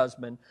imperfect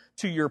husband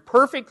to your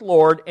perfect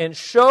Lord and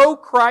show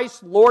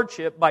Christ's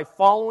lordship by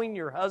following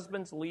your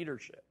husband's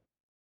leadership.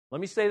 Let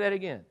me say that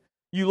again.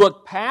 You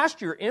look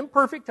past your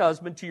imperfect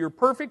husband to your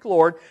perfect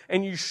Lord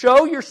and you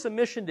show your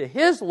submission to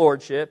His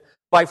lordship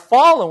by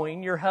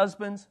following your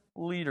husband's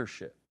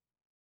leadership.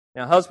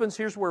 Now, husbands,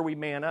 here's where we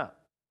man up.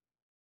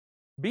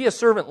 Be a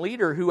servant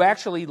leader who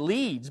actually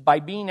leads by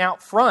being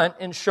out front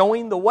and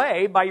showing the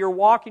way by your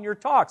walk and your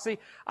talk. See,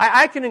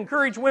 I can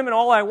encourage women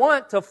all I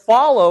want to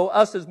follow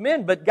us as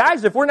men, but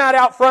guys, if we're not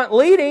out front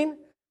leading,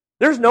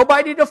 there's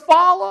nobody to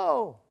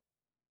follow.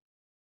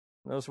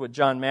 Notice what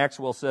John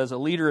Maxwell says, a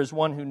leader is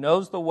one who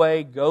knows the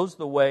way, goes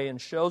the way,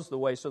 and shows the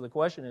way. So the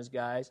question is,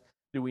 guys,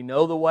 do we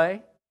know the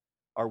way?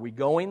 Are we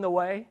going the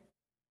way?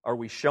 Are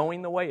we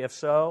showing the way? If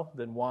so,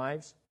 then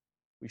wives,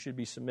 we should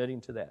be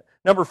submitting to that.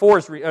 Number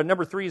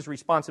 3 is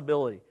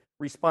responsibility.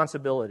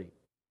 Responsibility.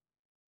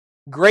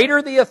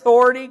 Greater the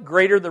authority,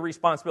 greater the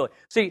responsibility.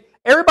 See,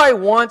 everybody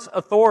wants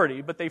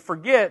authority, but they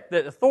forget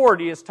that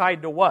authority is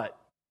tied to what?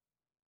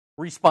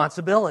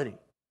 Responsibility.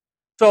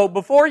 So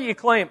before you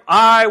claim,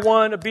 I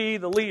want to be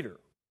the leader,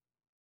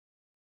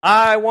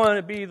 I want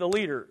to be the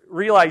leader.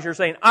 Realize you're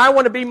saying, I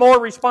want to be more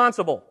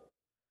responsible.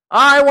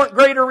 I want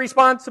greater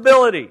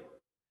responsibility.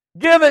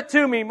 Give it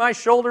to me. My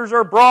shoulders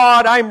are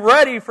broad. I'm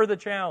ready for the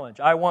challenge.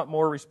 I want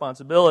more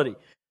responsibility.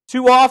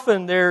 Too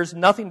often there's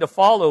nothing to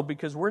follow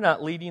because we're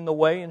not leading the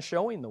way and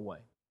showing the way.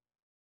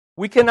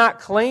 We cannot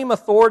claim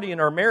authority in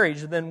our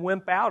marriage and then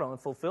wimp out on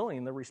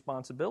fulfilling the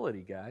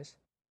responsibility, guys.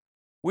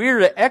 We are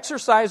to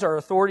exercise our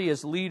authority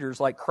as leaders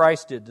like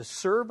Christ did, to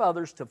serve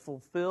others to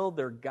fulfill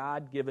their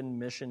God-given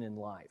mission in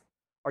life.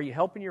 Are you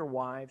helping your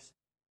wives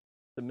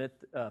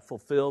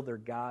fulfill their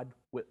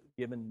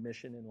God-given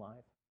mission in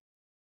life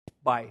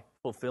by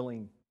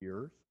fulfilling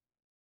yours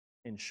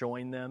and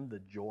showing them the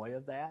joy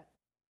of that,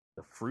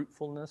 the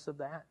fruitfulness of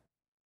that?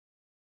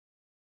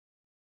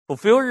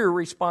 Fulfill your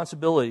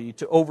responsibility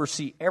to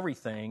oversee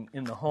everything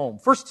in the home.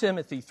 1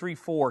 Timothy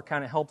 3:4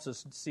 kind of helps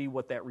us see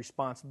what that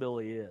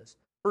responsibility is.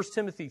 1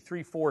 Timothy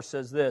 3:4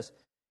 says this,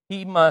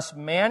 he must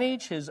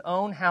manage his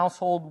own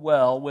household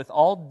well with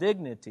all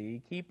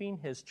dignity, keeping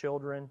his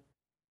children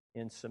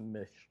in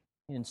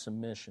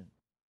submission.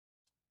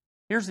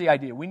 Here's the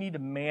idea. We need to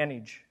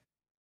manage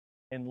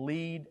and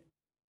lead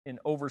in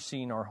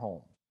overseeing our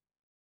home.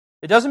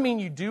 It doesn't mean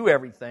you do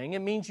everything. It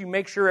means you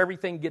make sure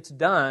everything gets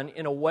done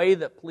in a way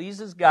that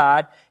pleases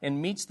God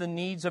and meets the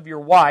needs of your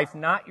wife,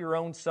 not your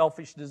own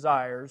selfish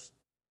desires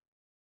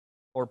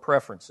or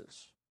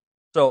preferences.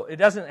 So it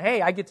doesn't,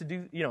 hey, I get to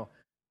do,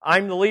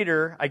 I'm the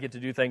leader, I get to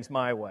do things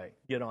my way.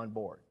 Get on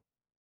board.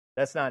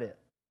 That's not it.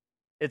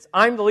 It's,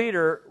 I'm the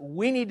leader,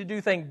 we need to do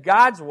things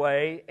God's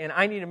way, and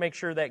I need to make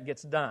sure that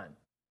gets done.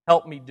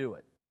 Help me do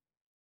it.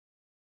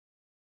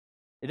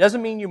 It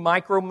doesn't mean you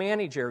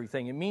micromanage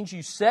everything. It means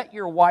you set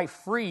your wife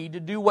free to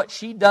do what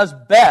she does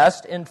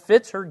best and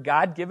fits her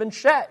God-given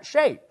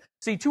shape.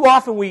 See, too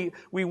often we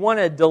want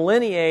to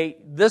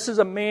delineate this is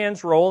a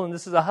man's role and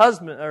this is a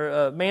husband, or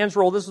a man's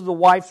role, this is a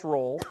wife's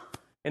role,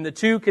 and the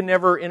two can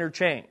never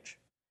interchange.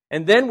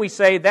 And then we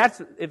say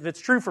if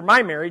it's true for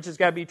my marriage, it's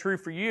got to be true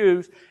for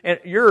yours.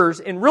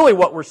 And really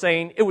what we're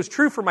saying, it was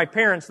true for my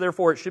parents,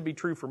 therefore it should be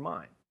true for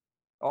mine,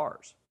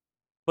 ours.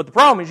 But the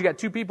problem is you got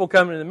two people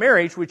coming into the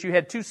marriage, which you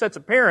had two sets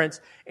of parents,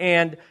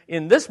 and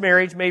in this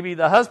marriage, maybe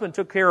the husband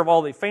took care of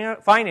all the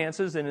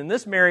finances, and in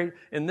this marriage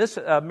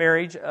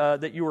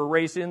that you were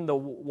raised in, the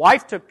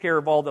wife took care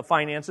of all the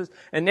finances.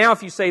 And now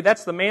if you say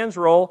that's the man's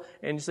role,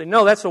 and you say,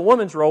 no, that's the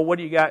woman's role, what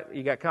do you got?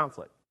 You got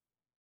conflict.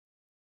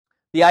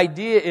 The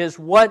idea is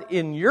what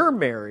in your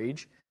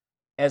marriage,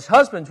 as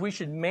husbands, we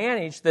should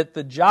manage that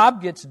the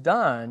job gets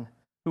done,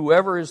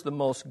 whoever is the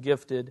most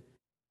gifted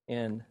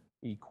and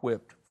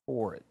equipped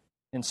for it.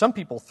 And some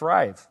people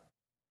thrive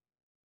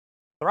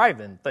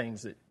in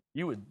things that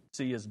you would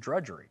see as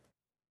drudgery.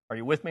 Are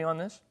you with me on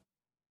this? Is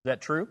that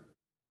true?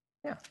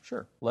 Yeah,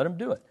 sure. Let them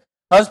do it.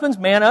 Husbands,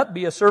 man up,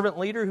 be a servant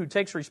leader who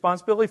takes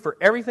responsibility for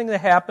everything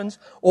that happens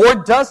or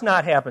does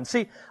not happen.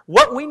 See,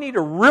 what we need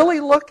to really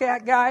look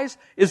at, guys,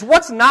 is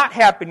what's not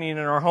happening in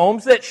our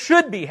homes that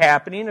should be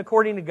happening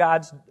according to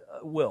God's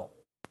will.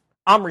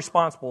 I'm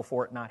responsible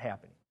for it not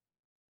happening.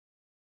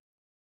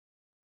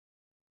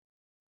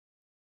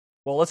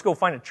 Well, let's go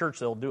find a church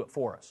that will do it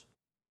for us.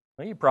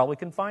 Well, you probably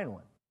can find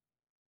one.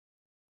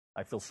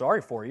 I feel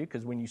sorry for you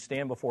because when you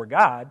stand before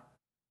God,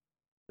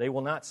 they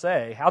will not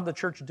say, how'd the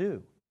church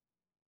do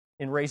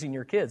in raising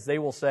your kids? They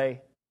will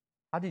say,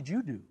 how did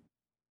you do?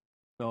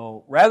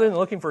 So rather than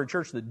looking for a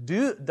church that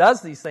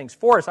does these things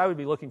for us, I would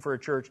be looking for a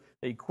church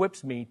that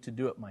equips me to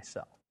do it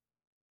myself.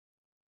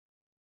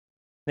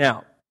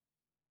 Now,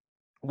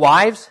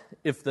 wives,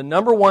 if the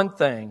number one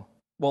thing,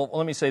 well,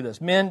 let me say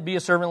this. Men, be a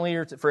servant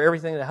leader for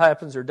everything that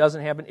happens or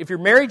doesn't happen. If your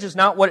marriage is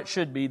not what it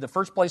should be, the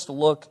first place to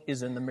look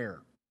is in the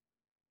mirror.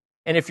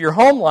 And if your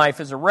home life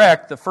is a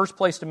wreck, the first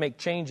place to make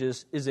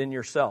changes is in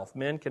yourself.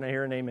 Men, can I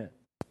hear an amen?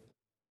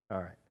 All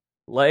right.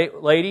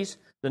 Ladies,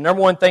 the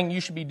number one thing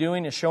you should be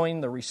doing is showing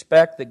the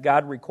respect that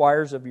God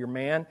requires of your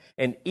man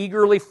and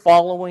eagerly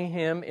following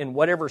him in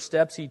whatever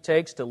steps he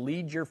takes to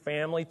lead your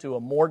family to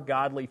a more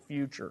godly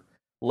future.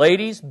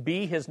 Ladies,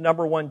 be his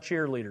number one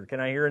cheerleader.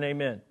 Can I hear an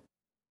amen?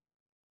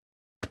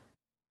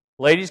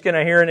 Ladies, can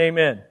I hear an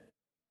amen?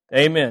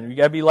 Amen. You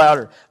got to be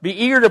louder. Be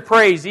eager to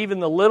praise even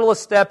the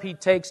littlest step he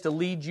takes to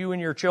lead you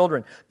and your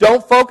children.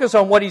 Don't focus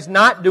on what he's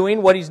not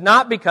doing, what he's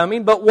not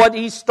becoming, but what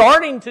he's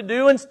starting to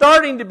do and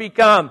starting to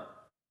become.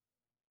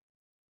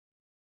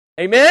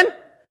 Amen?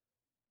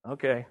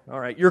 Okay, all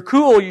right. You're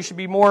cool. You should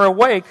be more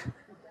awake.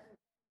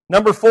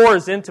 Number 4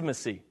 is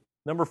intimacy.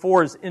 Number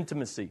 4 is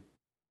intimacy.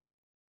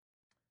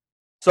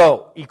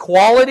 So,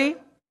 equality,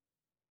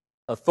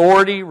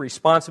 authority,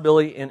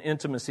 responsibility, and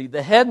intimacy.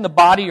 The head and the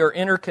body are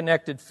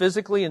interconnected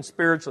physically and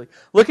spiritually.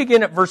 Look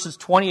again at verses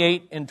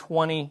 28 and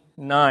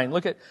 29.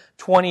 Look at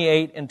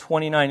 28 and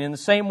 29. In the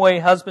same way,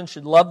 husbands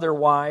should love their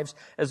wives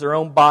as their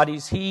own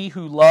bodies. He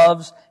who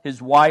loves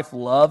his wife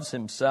loves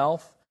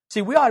himself.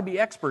 See, we ought to be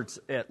experts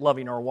at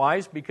loving our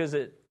wives because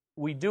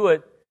we do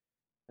it,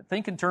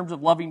 think in terms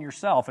of loving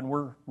yourself, and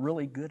we're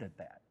really good at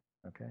that.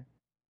 Okay?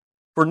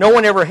 For no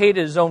one ever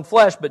hated his own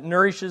flesh, but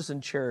nourishes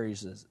and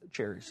cherishes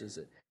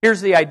it,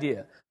 Here's the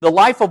idea. The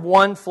life of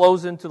one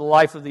flows into the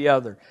life of the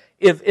other.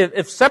 If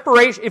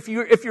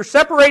you're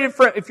separated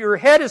from, if your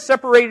head is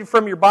separated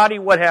from your body,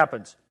 what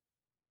happens?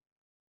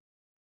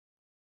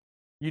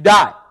 You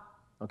die.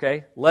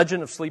 Okay?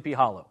 Legend of Sleepy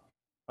Hollow.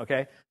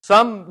 Okay?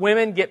 Some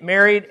women get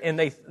married and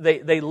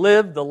they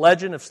live the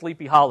legend of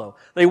Sleepy Hollow.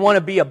 They want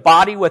to be a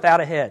body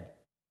without a head.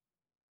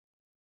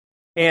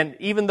 And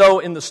even though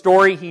in the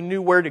story he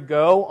knew where to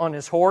go on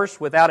his horse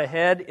without a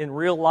head, in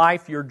real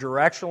life you're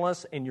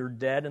directionless and you're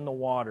dead in the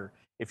water.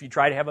 If you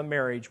try to have a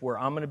marriage where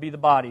I'm going to be the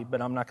body,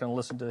 but I'm not going to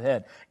listen to the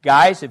head.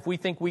 Guys, if we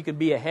think we could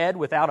be a head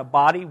without a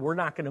body, we're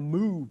not going to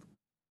move.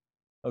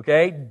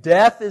 Okay?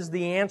 Death is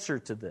the answer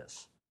to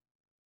this.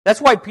 That's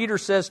why Peter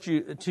says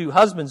to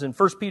husbands in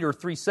 1 Peter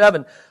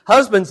 3:7,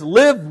 husbands,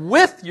 live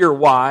with your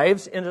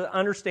wives in an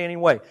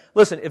understanding way.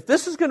 Listen, if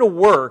this is going to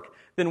work,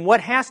 then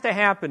what has to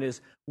happen is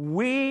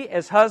we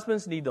as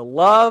husbands need to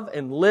love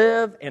and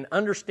live and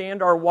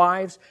understand our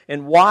wives.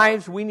 And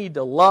wives, we need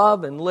to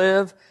love and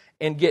live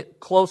and get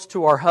close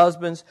to our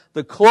husbands.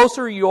 The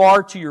closer you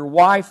are to your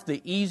wife,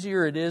 the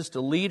easier it is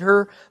to lead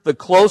her. The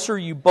closer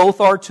you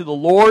both are to the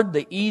Lord,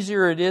 the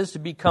easier it is to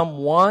become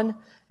one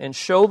and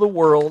show the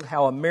world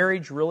how a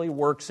marriage really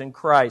works in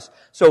Christ.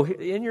 So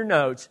in your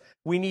notes,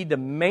 we need to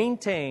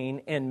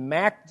maintain and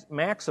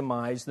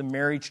maximize the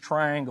marriage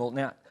triangle.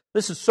 Now,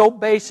 this is so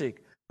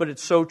basic, but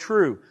it's so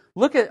true.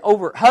 Look at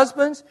over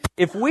husbands,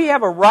 if we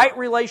have a right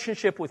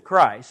relationship with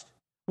Christ,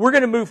 we're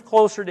going to move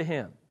closer to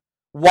Him.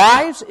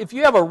 Wives, if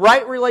you have a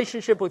right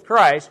relationship with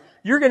Christ,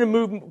 you're going to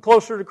move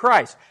closer to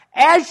Christ.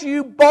 As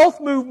you both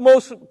move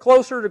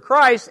closer to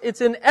Christ,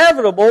 it's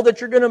inevitable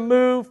that you're going to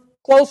move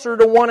closer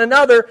to one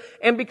another,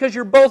 and because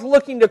you're both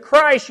looking to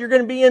Christ, you're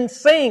going to be in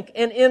sync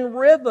and in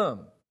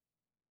rhythm.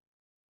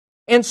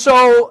 And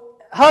so,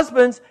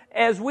 husbands,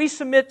 as we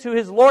submit to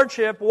His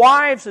Lordship,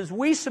 wives, as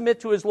we submit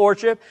to His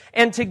Lordship,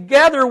 and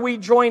together we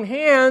join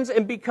hands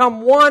and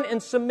become one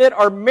and submit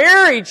our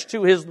marriage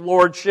to His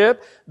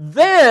Lordship,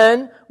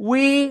 then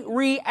we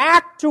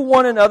react to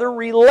one another,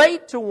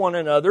 relate to one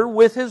another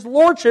with His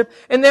Lordship,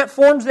 and that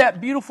forms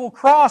that beautiful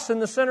cross in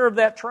the center of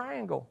that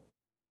triangle.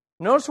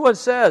 Notice what it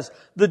says.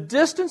 The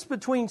distance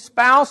between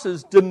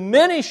spouses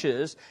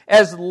diminishes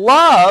as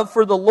love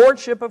for the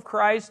Lordship of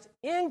Christ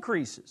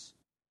increases.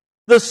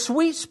 The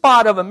sweet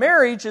spot of a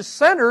marriage is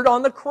centered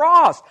on the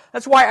cross.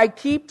 That's why I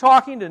keep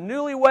talking to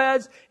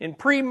newlyweds and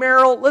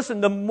premarital.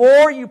 Listen, the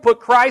more you put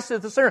Christ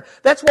at the center,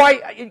 that's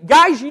why,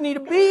 guys, you need to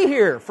be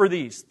here for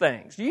these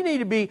things. You need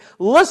to be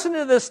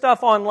listening to this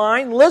stuff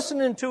online,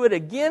 listening to it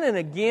again and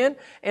again,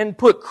 and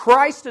put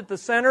Christ at the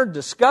center.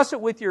 Discuss it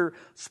with your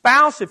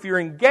spouse. If you're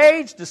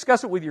engaged,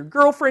 discuss it with your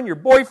girlfriend, your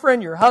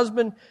boyfriend, your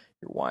husband,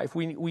 your wife.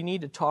 We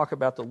need to talk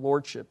about the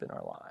Lordship in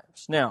our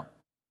lives. Now,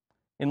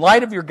 in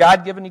light of your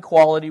God-given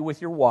equality with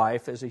your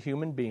wife as a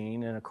human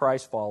being and a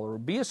Christ follower,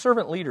 be a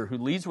servant leader who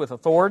leads with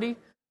authority,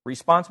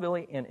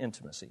 responsibility, and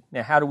intimacy.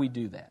 Now, how do we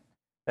do that?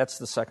 That's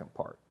the second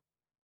part.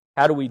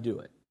 How do we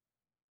do it?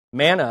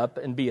 Man up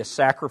and be a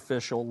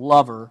sacrificial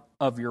lover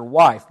of your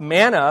wife.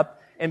 Man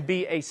up and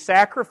be a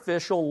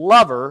sacrificial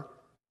lover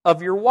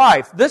of your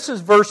wife. This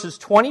is verses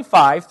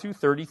 25 through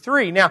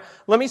 33. Now,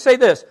 let me say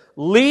this.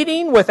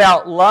 Leading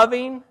without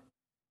loving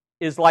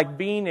is like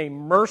being a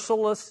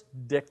merciless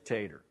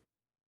dictator.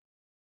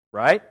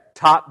 Right?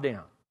 Top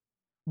down.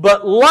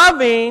 But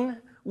loving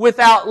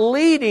without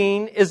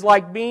leading is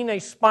like being a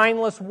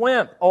spineless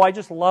wimp. Oh, I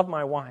just love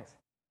my wife.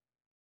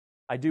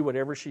 I do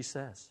whatever she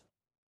says.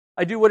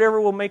 I do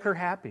whatever will make her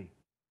happy.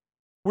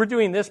 We're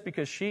doing this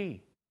because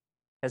she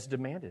has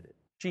demanded it.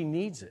 She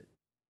needs it.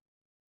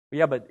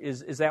 Yeah, but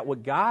is that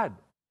what God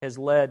has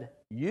led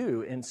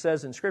you and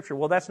says in Scripture?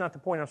 Well, that's not the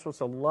point. I'm supposed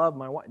to love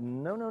my wife.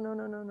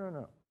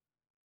 No.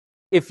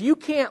 If you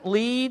can't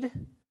lead...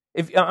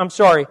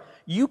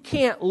 you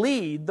can't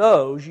lead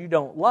those you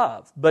don't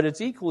love. But it's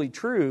equally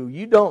true,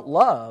 you don't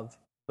love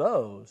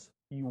those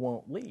you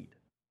won't lead.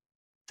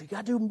 So you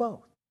got to do them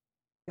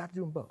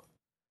both.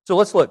 So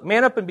let's look.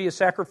 Man up and be a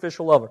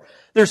sacrificial lover.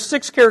 There's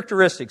 6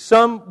 characteristics.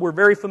 Some we're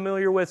very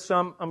familiar with,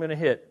 some I'm going to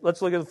hit.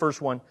 Let's look at the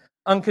first one.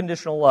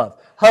 Unconditional love.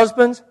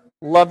 Husbands,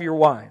 love your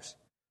wives.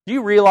 Do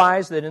you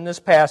realize that in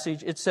this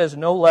passage it says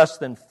no less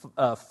than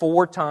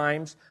 4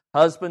 times,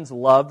 husbands,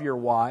 love your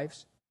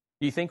wives?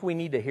 Do you think we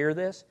need to hear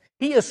this?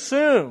 He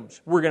assumes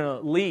we're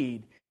going to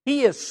lead.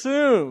 He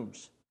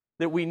assumes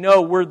that we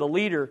know we're the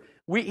leader.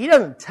 He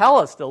doesn't tell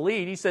us to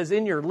lead. He says,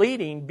 in your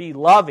leading, be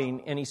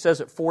loving. And he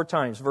says it 4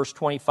 times. Verse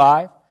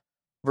 25,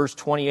 verse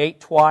 28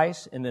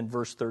 twice, and then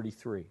verse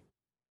 33.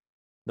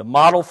 The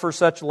model for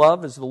such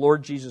love is the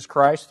Lord Jesus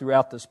Christ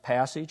throughout this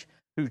passage,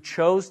 who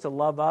chose to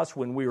love us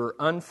when we were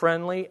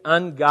unfriendly,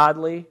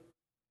 ungodly,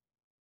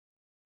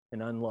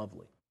 and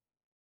unlovely.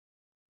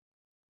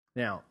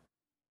 Now,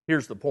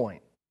 here's the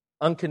point.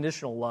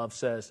 Unconditional love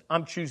says,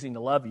 I'm choosing to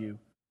love you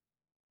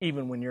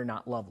even when you're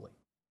not lovely.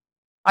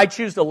 I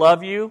choose to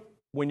love you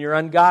when you're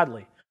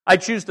ungodly. I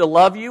choose to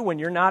love you when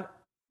you're not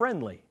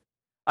friendly.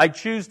 I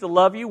choose to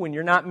love you when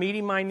you're not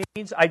meeting my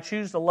needs. I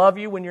choose to love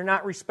you when you're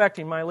not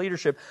respecting my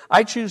leadership.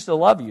 I choose to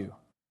love you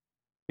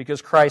because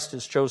Christ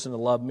has chosen to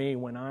love me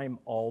when I'm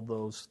all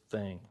those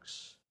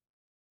things.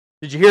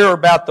 Did you hear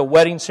about the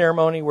wedding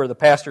ceremony where the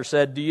pastor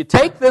said, do you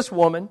take this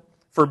woman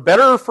for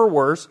better or for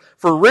worse,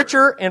 for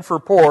richer and for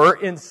poorer,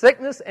 in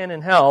sickness and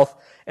in health?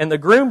 And the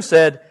groom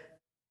said,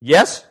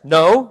 yes,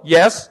 no,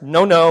 yes,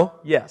 no, no,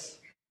 yes.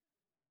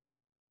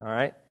 All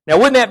right? Now,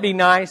 wouldn't that be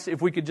nice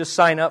if we could just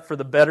sign up for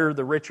the better,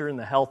 the richer, and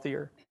the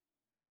healthier?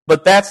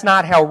 But that's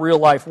not how real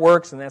life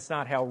works, and that's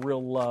not how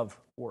real love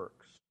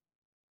works.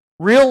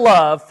 Real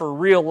love for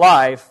real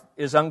life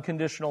is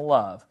unconditional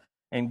love.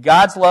 And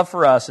God's love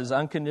for us is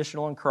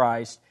unconditional in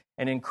Christ.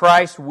 And in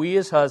Christ, we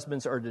as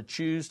husbands are to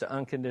choose to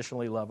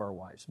unconditionally love our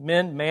wives.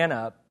 Men, man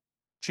up.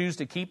 Choose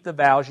to keep the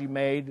vows you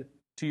made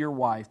to your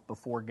wife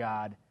before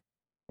God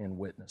and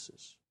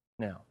witnesses.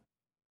 Now,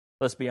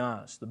 let's be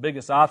honest. The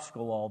biggest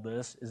obstacle to all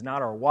this is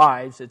not our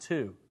wives, it's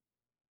who?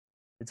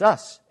 It's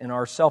us and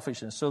our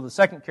selfishness. So the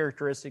second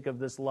characteristic of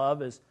this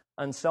love is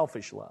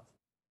unselfish love.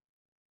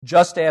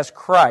 Just as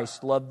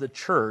Christ loved the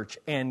church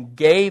and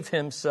gave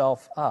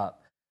himself up.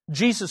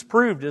 Jesus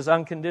proved his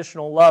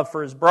unconditional love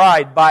for his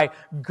bride by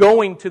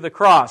going to the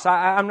cross.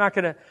 I'm not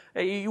going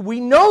to... We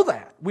know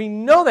that. We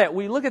know that.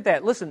 We look at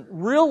that. Listen,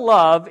 real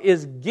love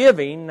is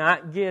giving,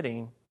 not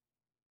getting.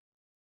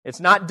 It's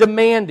not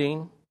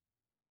demanding.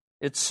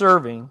 It's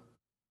serving.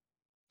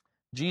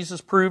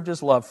 Jesus proved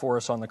his love for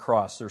us on the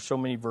cross. There's so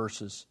many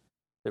verses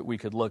that we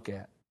could look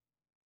at.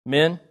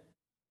 Men,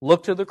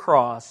 look to the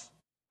cross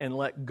and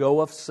let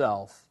go of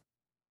self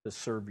to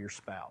serve your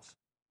spouse.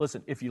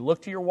 Listen, if you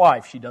look to your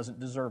wife, she doesn't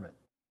deserve it.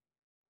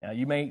 Now,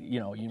 you may,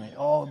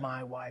 oh,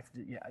 my wife,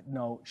 yeah.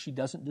 No, she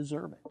doesn't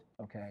deserve it,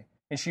 okay?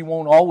 And she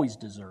won't always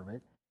deserve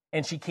it,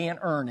 and she can't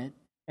earn it,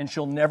 and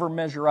she'll never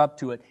measure up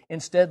to it.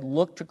 Instead,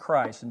 look to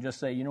Christ and just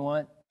say, you know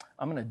what?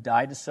 I'm going to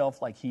die to self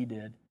like he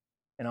did,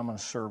 and I'm going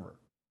to serve her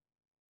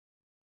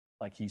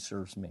like he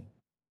serves me.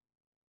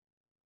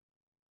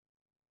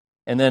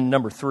 And then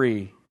number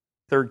 3,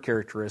 third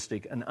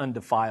characteristic, an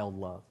undefiled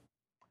love.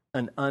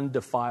 An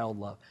undefiled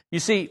love. You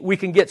see, we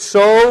can get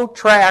so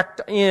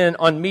tracked in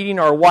on meeting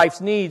our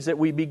wife's needs that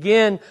we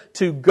begin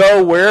to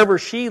go wherever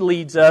she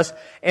leads us,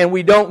 and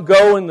we don't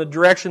go in the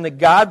direction that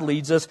God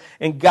leads us,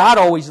 and God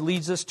always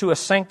leads us to a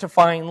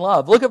sanctifying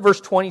love. Look at verse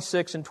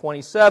 26 and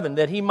 27,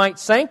 that he might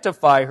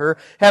sanctify her,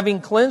 having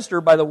cleansed her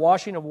by the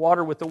washing of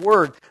water with the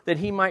word, that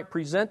he might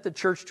present the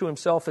church to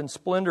himself in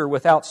splendor,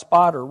 without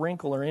spot or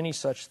wrinkle or any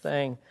such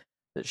thing,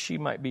 that she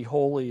might be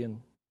holy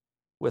and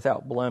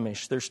without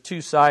blemish. There's 2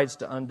 sides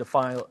to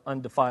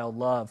undefiled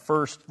love.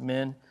 First,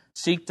 men,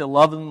 seek to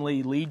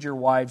lovingly lead your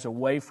wives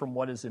away from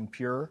what is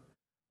impure,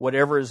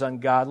 whatever is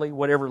ungodly,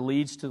 whatever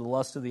leads to the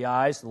lust of the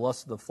eyes, the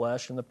lust of the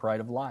flesh, and the pride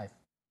of life.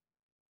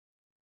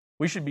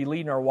 We should be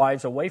leading our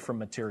wives away from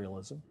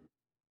materialism,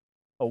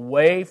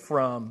 away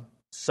from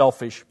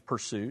selfish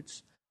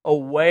pursuits,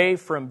 away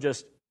from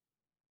just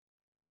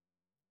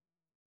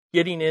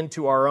getting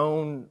into our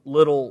own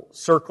little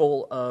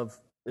circle of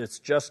it's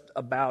just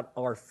about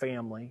our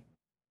family,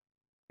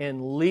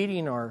 and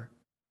leading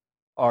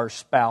our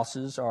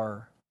spouses,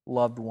 our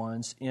loved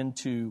ones,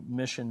 into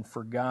mission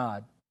for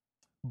God.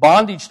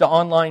 Bondage to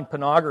online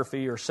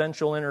pornography or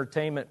sensual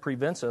entertainment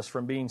prevents us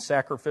from being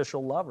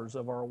sacrificial lovers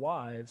of our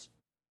wives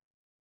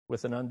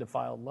with an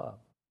undefiled love.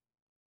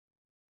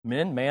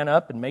 Men, man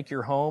up and make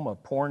your home a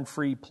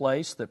porn-free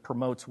place that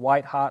promotes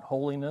white-hot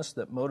holiness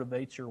that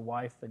motivates your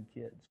wife and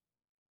kids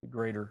to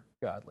greater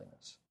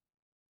godliness.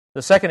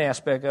 The second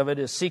aspect of it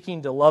is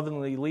seeking to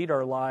lovingly lead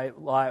our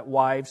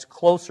wives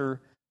closer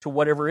to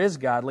whatever is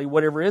godly,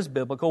 whatever is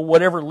biblical,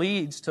 whatever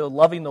leads to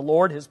loving the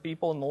Lord, his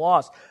people, and the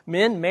lost.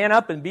 Men, man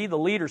up and be the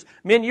leaders.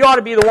 Men, you ought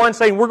to be the one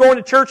saying, we're going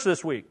to church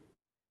this week.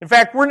 In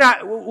fact, we're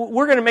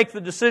going to make the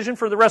decision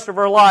for the rest of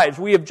our lives.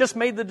 We have just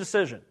made the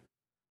decision.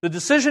 The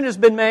decision has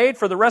been made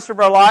for the rest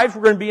of our lives.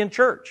 We're going to be in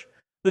church.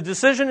 The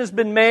decision has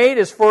been made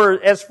as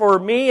for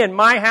me and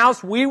my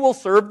house, we will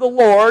serve the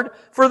Lord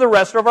for the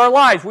rest of our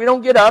lives. We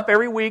don't get up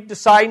every week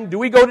deciding, do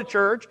we go to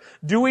church?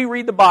 Do we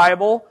read the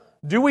Bible?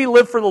 Do we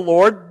live for the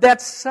Lord?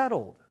 That's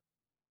settled.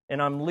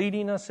 And I'm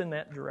leading us in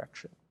that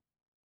direction.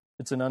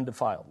 It's an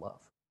undefiled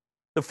love.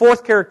 The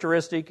fourth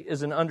characteristic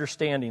is an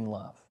understanding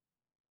love.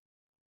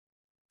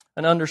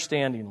 An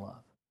understanding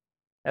love.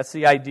 That's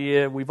the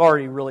idea. We've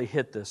already really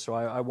hit this, so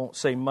I won't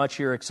say much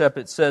here, except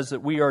it says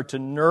that we are to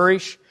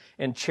nourish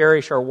and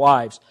cherish our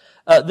wives.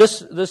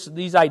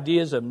 These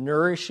ideas of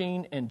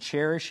nourishing and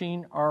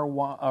cherishing our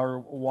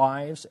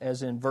wives,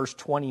 as in verse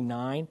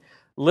 29,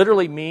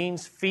 literally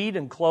means feed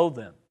and clothe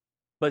them.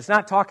 But it's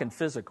not talking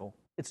physical.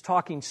 It's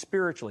talking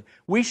spiritually.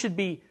 We should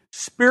be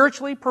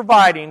spiritually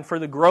providing for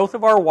the growth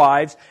of our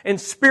wives and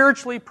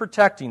spiritually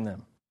protecting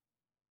them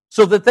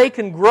so that they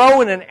can grow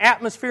in an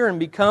atmosphere and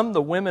become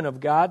the women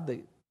of God that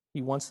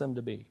He wants them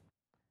to be.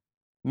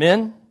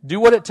 Men, do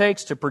what it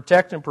takes to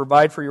protect and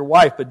provide for your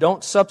wife, but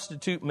don't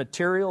substitute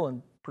material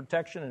and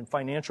protection and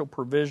financial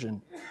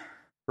provision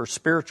for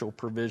spiritual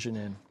provision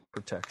and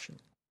protection.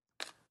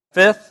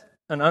 Fifth,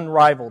 an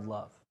unrivaled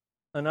love.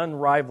 An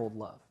unrivaled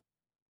love.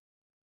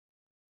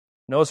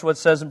 Notice what it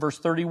says in verse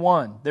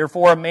 31.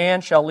 Therefore a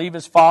man shall leave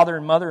his father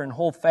and mother and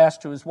hold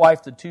fast to his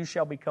wife. The two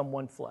shall become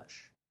one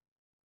flesh.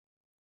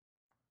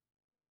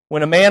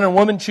 When a man and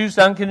woman choose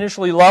to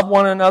unconditionally love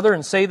one another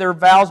and say their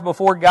vows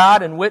before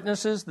God and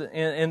witnesses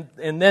and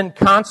then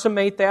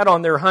consummate that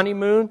on their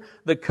honeymoon,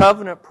 the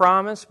covenant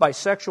promise by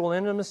sexual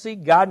intimacy,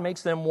 God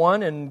makes them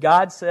one, and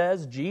God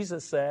says,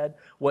 Jesus said,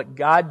 what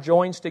God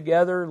joins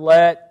together,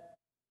 let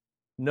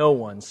no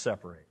one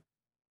separate.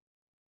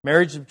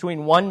 Marriage is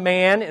between one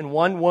man and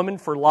one woman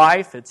for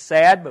life. It's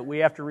sad, but we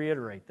have to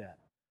reiterate that.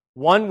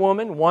 One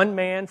woman, one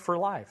man for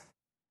life.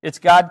 It's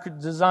God's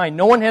design.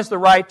 No one has the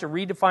right to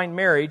redefine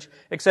marriage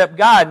except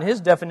God, and His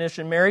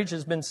definition of marriage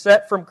has been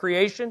set from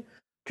creation,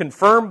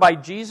 confirmed by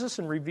Jesus,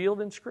 and revealed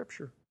in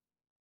Scripture.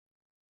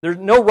 There's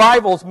no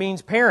rivals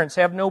means parents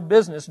have no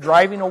business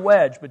driving a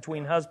wedge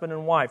between husband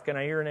and wife. Can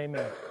I hear an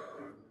amen?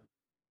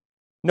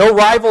 No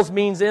rivals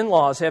means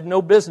in-laws have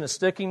no business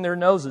sticking their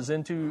noses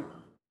into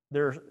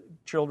their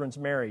children's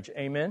marriage.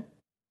 Amen?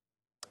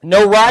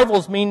 No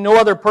rivals mean no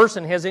other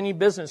person has any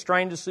business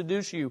trying to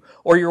seduce you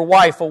or your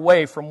wife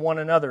away from one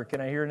another.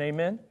 Can I hear an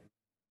amen?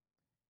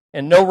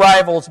 And no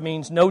rivals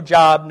means no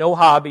job, no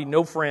hobby,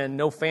 no friend,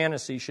 no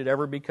fantasy should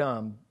ever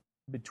become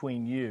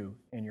between you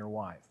and your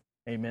wife.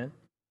 Amen?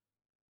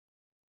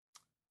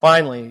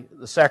 Finally,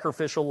 the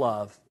sacrificial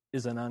love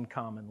is an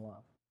uncommon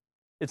love.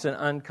 It's an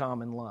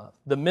uncommon love.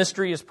 The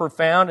mystery is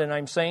profound, and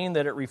I'm saying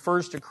that it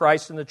refers to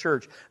Christ and the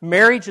church.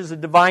 Marriage is a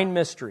divine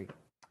mystery.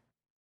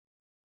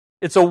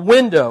 It's a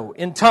window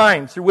in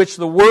time through which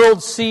the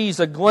world sees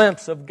a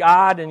glimpse of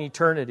God and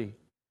eternity.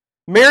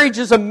 Marriage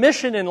is a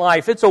mission in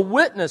life. It's a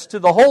witness to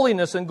the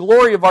holiness and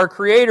glory of our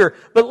Creator.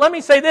 But let me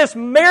say this,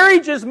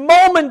 marriage is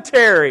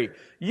momentary.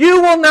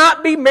 You will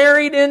not be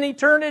married in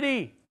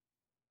eternity,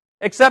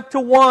 except to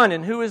one,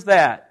 and who is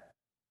that?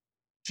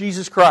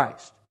 Jesus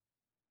Christ.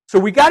 So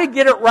we got to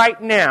get it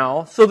right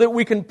now so that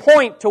we can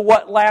point to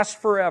what lasts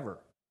forever.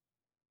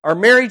 Our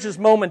marriage is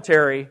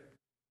momentary,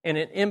 and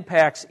it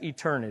impacts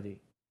eternity.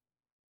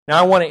 Now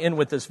I want to end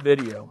with this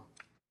video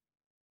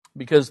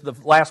because the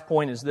last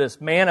point is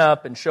this. Man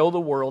up and show the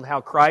world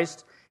how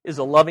Christ is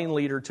a loving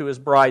leader to His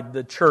bride,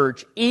 the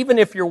church, even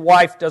if your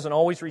wife doesn't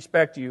always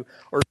respect you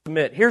or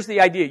submit. Here's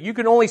the idea. You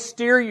can only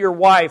steer your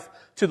wife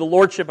to the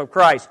lordship of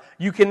Christ.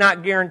 You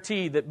cannot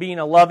guarantee that being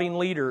a loving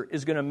leader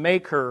is going to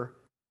make her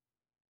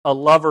a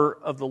lover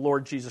of the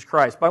Lord Jesus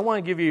Christ. But I want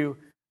to give you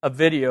a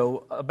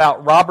video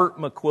about Robert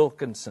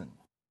McQuilkin,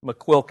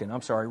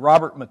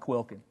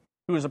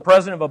 who was a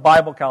president of a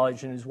Bible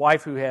college, and his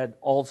wife who had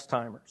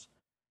Alzheimer's.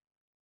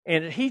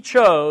 And he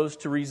chose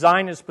to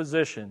resign his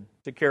position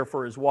to care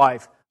for his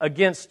wife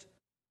against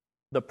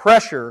the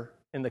pressure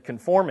and the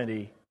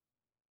conformity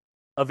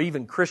of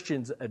even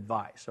Christians'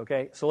 advice.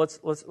 Okay, so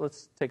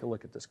let's take a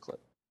look at this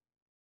clip.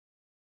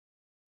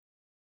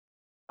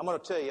 I'm going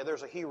to tell you,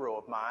 there's a hero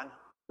of mine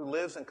who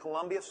lives in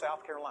Columbia,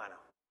 South Carolina.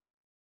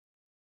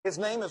 His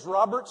name is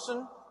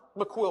Robertson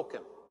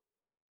McQuilkin.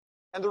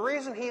 And the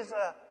reason he's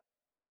a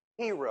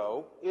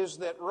hero is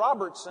that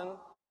Robertson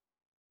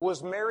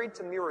was married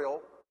to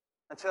Muriel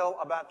until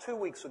about 2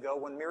 weeks ago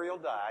when Muriel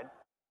died,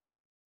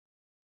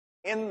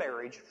 in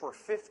marriage for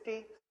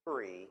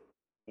 53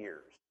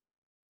 years.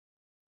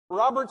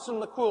 Robertson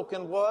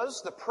McQuilkin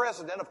was the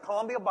president of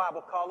Columbia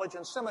Bible College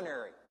and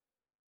Seminary.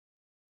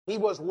 He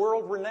was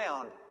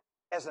world-renowned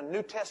as a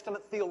New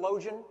Testament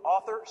theologian,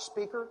 author,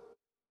 speaker,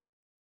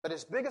 but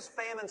his biggest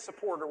fan and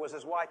supporter was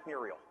his wife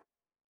Muriel.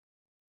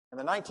 In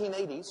the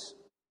 1980s,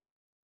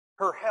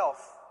 her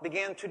health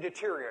began to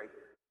deteriorate,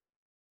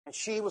 and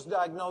she was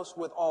diagnosed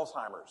with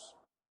Alzheimer's.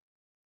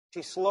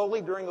 She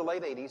slowly, during the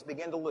late 80s,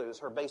 began to lose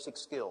her basic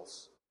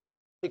skills.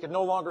 She could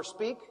no longer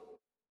speak,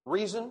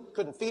 reason,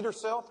 couldn't feed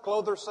herself,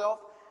 clothe herself.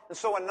 And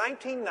so in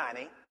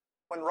 1990,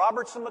 when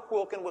Robertson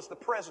McQuilkin was the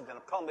president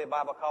of Columbia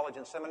Bible College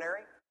and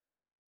Seminary,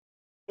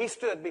 he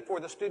stood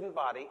before the student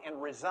body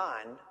and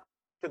resigned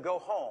to go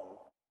home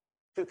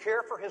to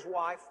care for his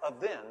wife of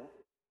then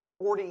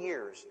 40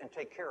 years and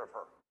take care of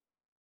her.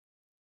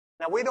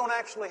 Now, we don't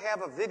actually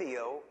have a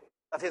video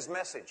of his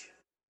message,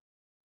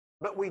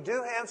 but we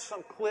do have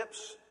some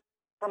clips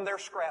from their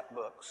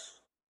scrapbooks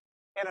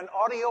and an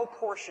audio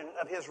portion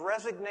of his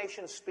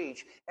resignation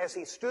speech as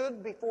he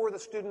stood before the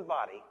student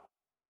body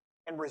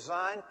and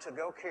resigned to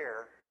go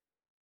care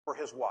for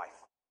his wife.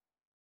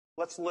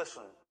 Let's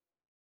listen.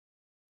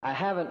 I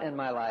haven't in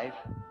my life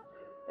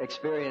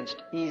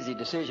experienced easy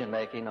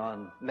decision-making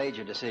on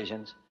major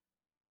decisions,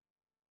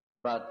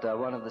 but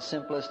one of the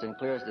simplest and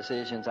clearest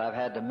decisions I've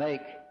had to make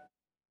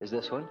is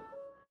this one,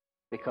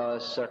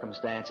 because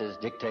circumstances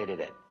dictated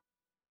it.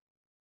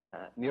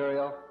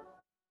 Muriel,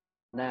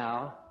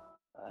 now,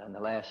 in the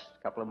last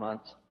couple of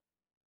months,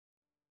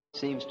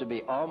 seems to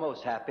be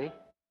almost happy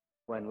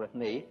when with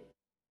me,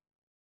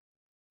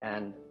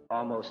 and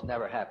almost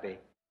never happy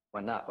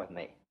when not with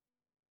me.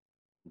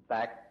 In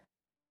fact,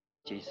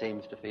 she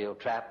seems to feel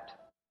trapped,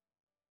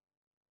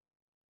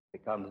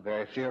 becomes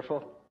very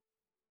fearful,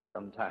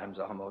 sometimes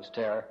almost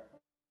terror.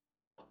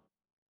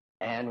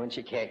 And when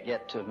she can't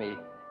get to me,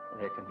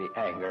 there can be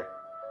anger.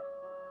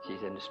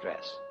 She's in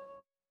distress.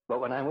 But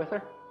when I'm with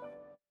her,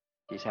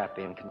 she's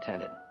happy and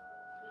contented.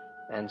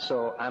 And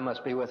so I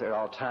must be with her at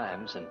all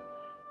times. And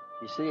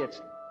you see,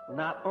 it's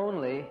not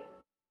only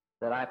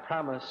that I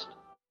promised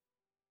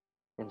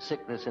in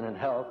sickness and in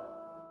health,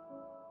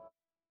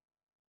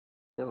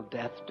 till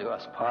death do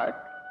us part.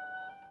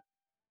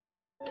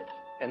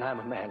 And I'm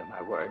a man of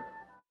my word.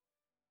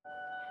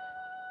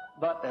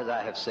 But as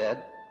I have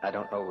said, I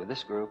don't know with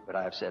this group, but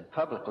I have said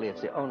publicly,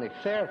 it's the only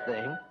fair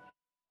thing.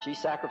 She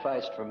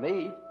sacrificed for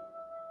me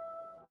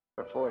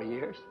for 40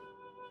 years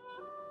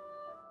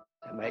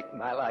to make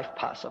my life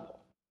possible.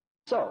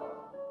 So,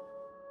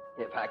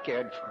 if I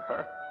cared for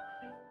her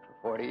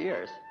for 40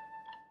 years,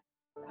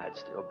 I'd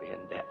still be in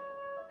debt.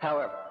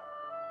 However,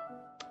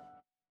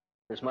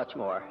 there's much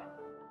more.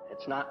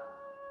 It's not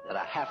that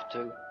I have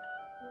to,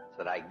 it's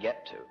that I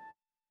get to.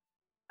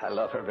 I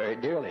love her very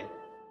dearly,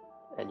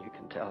 and you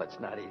can tell it's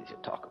not easy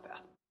to talk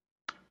about.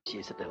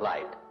 She's a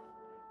delight.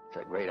 It's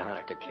a great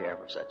honor to care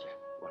for such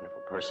a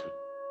wonderful person.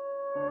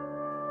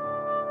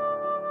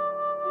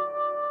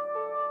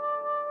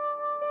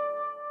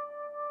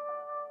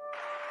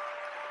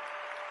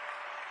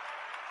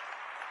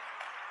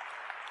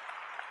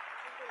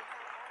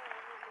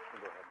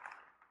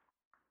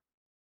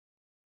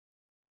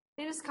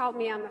 They just called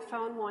me on the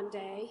phone one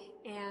day,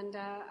 and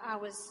I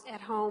was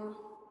at home.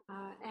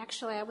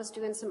 Actually, I was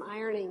doing some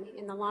ironing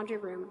in the laundry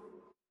room,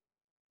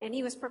 and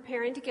he was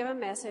preparing to give a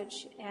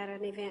message at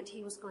an event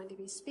he was going to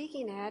be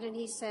speaking at, and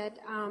he said,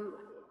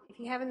 if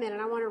you have a minute,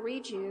 I want to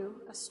read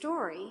you a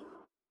story,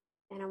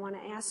 and I want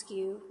to ask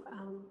you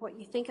what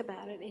you think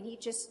about it. And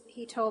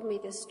he told me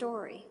this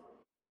story,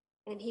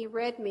 and he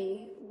read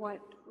me what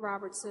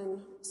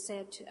Robertson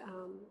said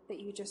that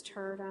you just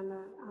heard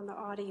on the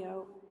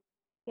audio.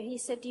 And he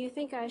said, do you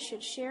think I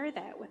should share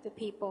that with the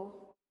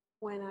people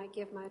when I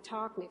give my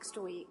talk next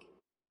week?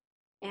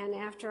 And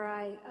after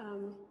I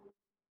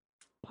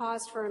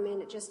paused for a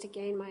minute just to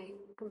gain my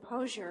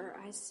composure,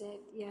 I said,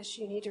 yes,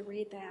 you need to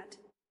read that.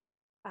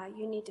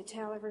 You need to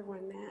tell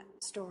everyone that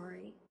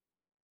story.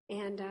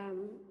 And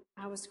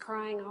I was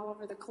crying all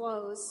over the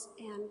clothes,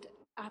 and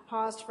I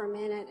paused for a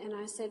minute, and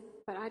I said,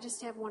 but I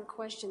just have one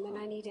question that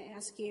I need to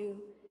ask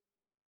you.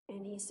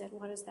 And he said,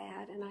 what is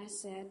that? And I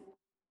said,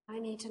 I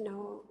need to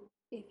know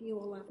if you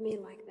will love me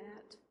like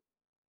that.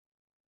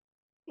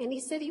 And he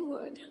said he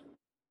would.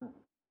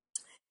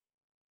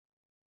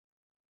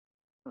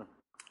 I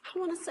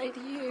want to say to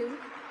you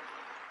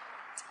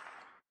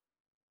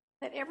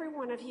that every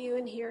one of you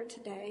in here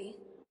today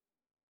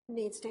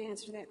needs to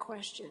answer that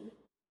question.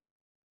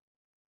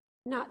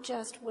 Not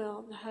just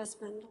will the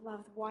husband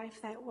love the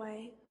wife that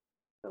way,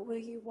 but will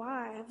you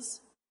wives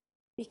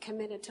be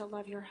committed to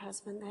love your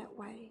husband that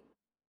way,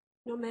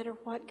 no matter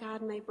what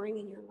God may bring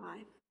in your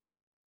life?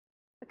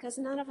 Because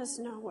none of us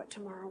know what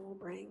tomorrow will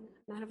bring.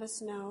 None of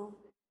us know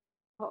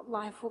what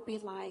life will be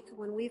like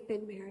when we've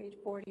been married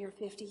 40 or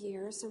 50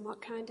 years and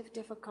what kind of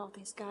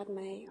difficulties God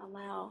may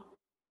allow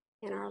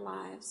in our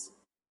lives.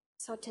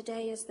 So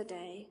today is the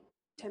day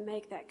to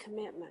make that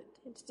commitment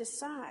and to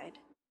decide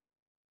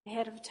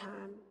ahead of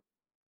time,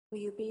 will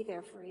you be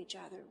there for each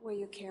other? Will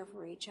you care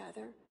for each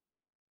other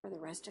for the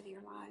rest of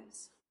your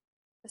lives?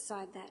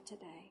 Decide that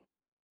today.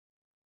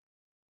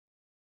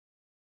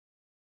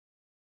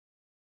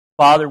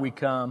 Father, we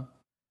come,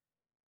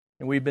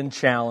 and we've been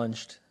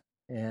challenged,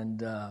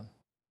 and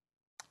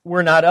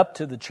we're not up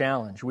to the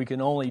challenge. We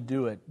can only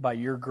do it by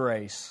your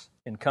grace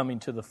in coming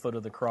to the foot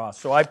of the cross.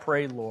 So I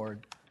pray,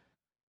 Lord,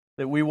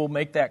 that we will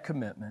make that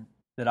commitment,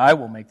 that I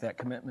will make that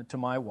commitment to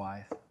my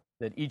wife,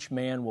 that each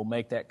man will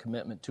make that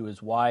commitment to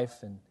his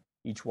wife and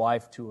each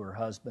wife to her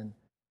husband,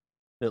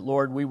 that,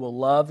 Lord, we will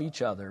love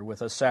each other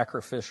with a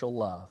sacrificial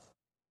love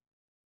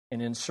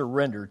and in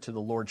surrender to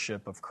the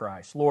Lordship of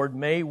Christ. Lord,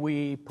 may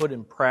we put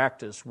in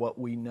practice what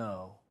we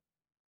know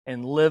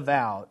and live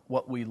out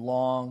what we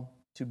long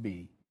to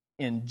be.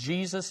 In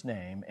Jesus'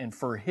 name and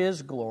for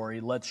His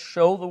glory, let's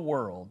show the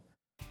world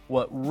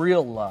what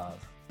real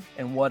love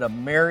and what a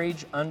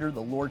marriage under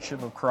the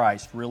Lordship of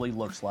Christ really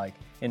looks like.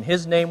 In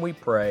His name we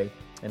pray.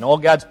 And all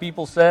God's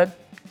people said,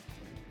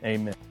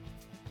 amen.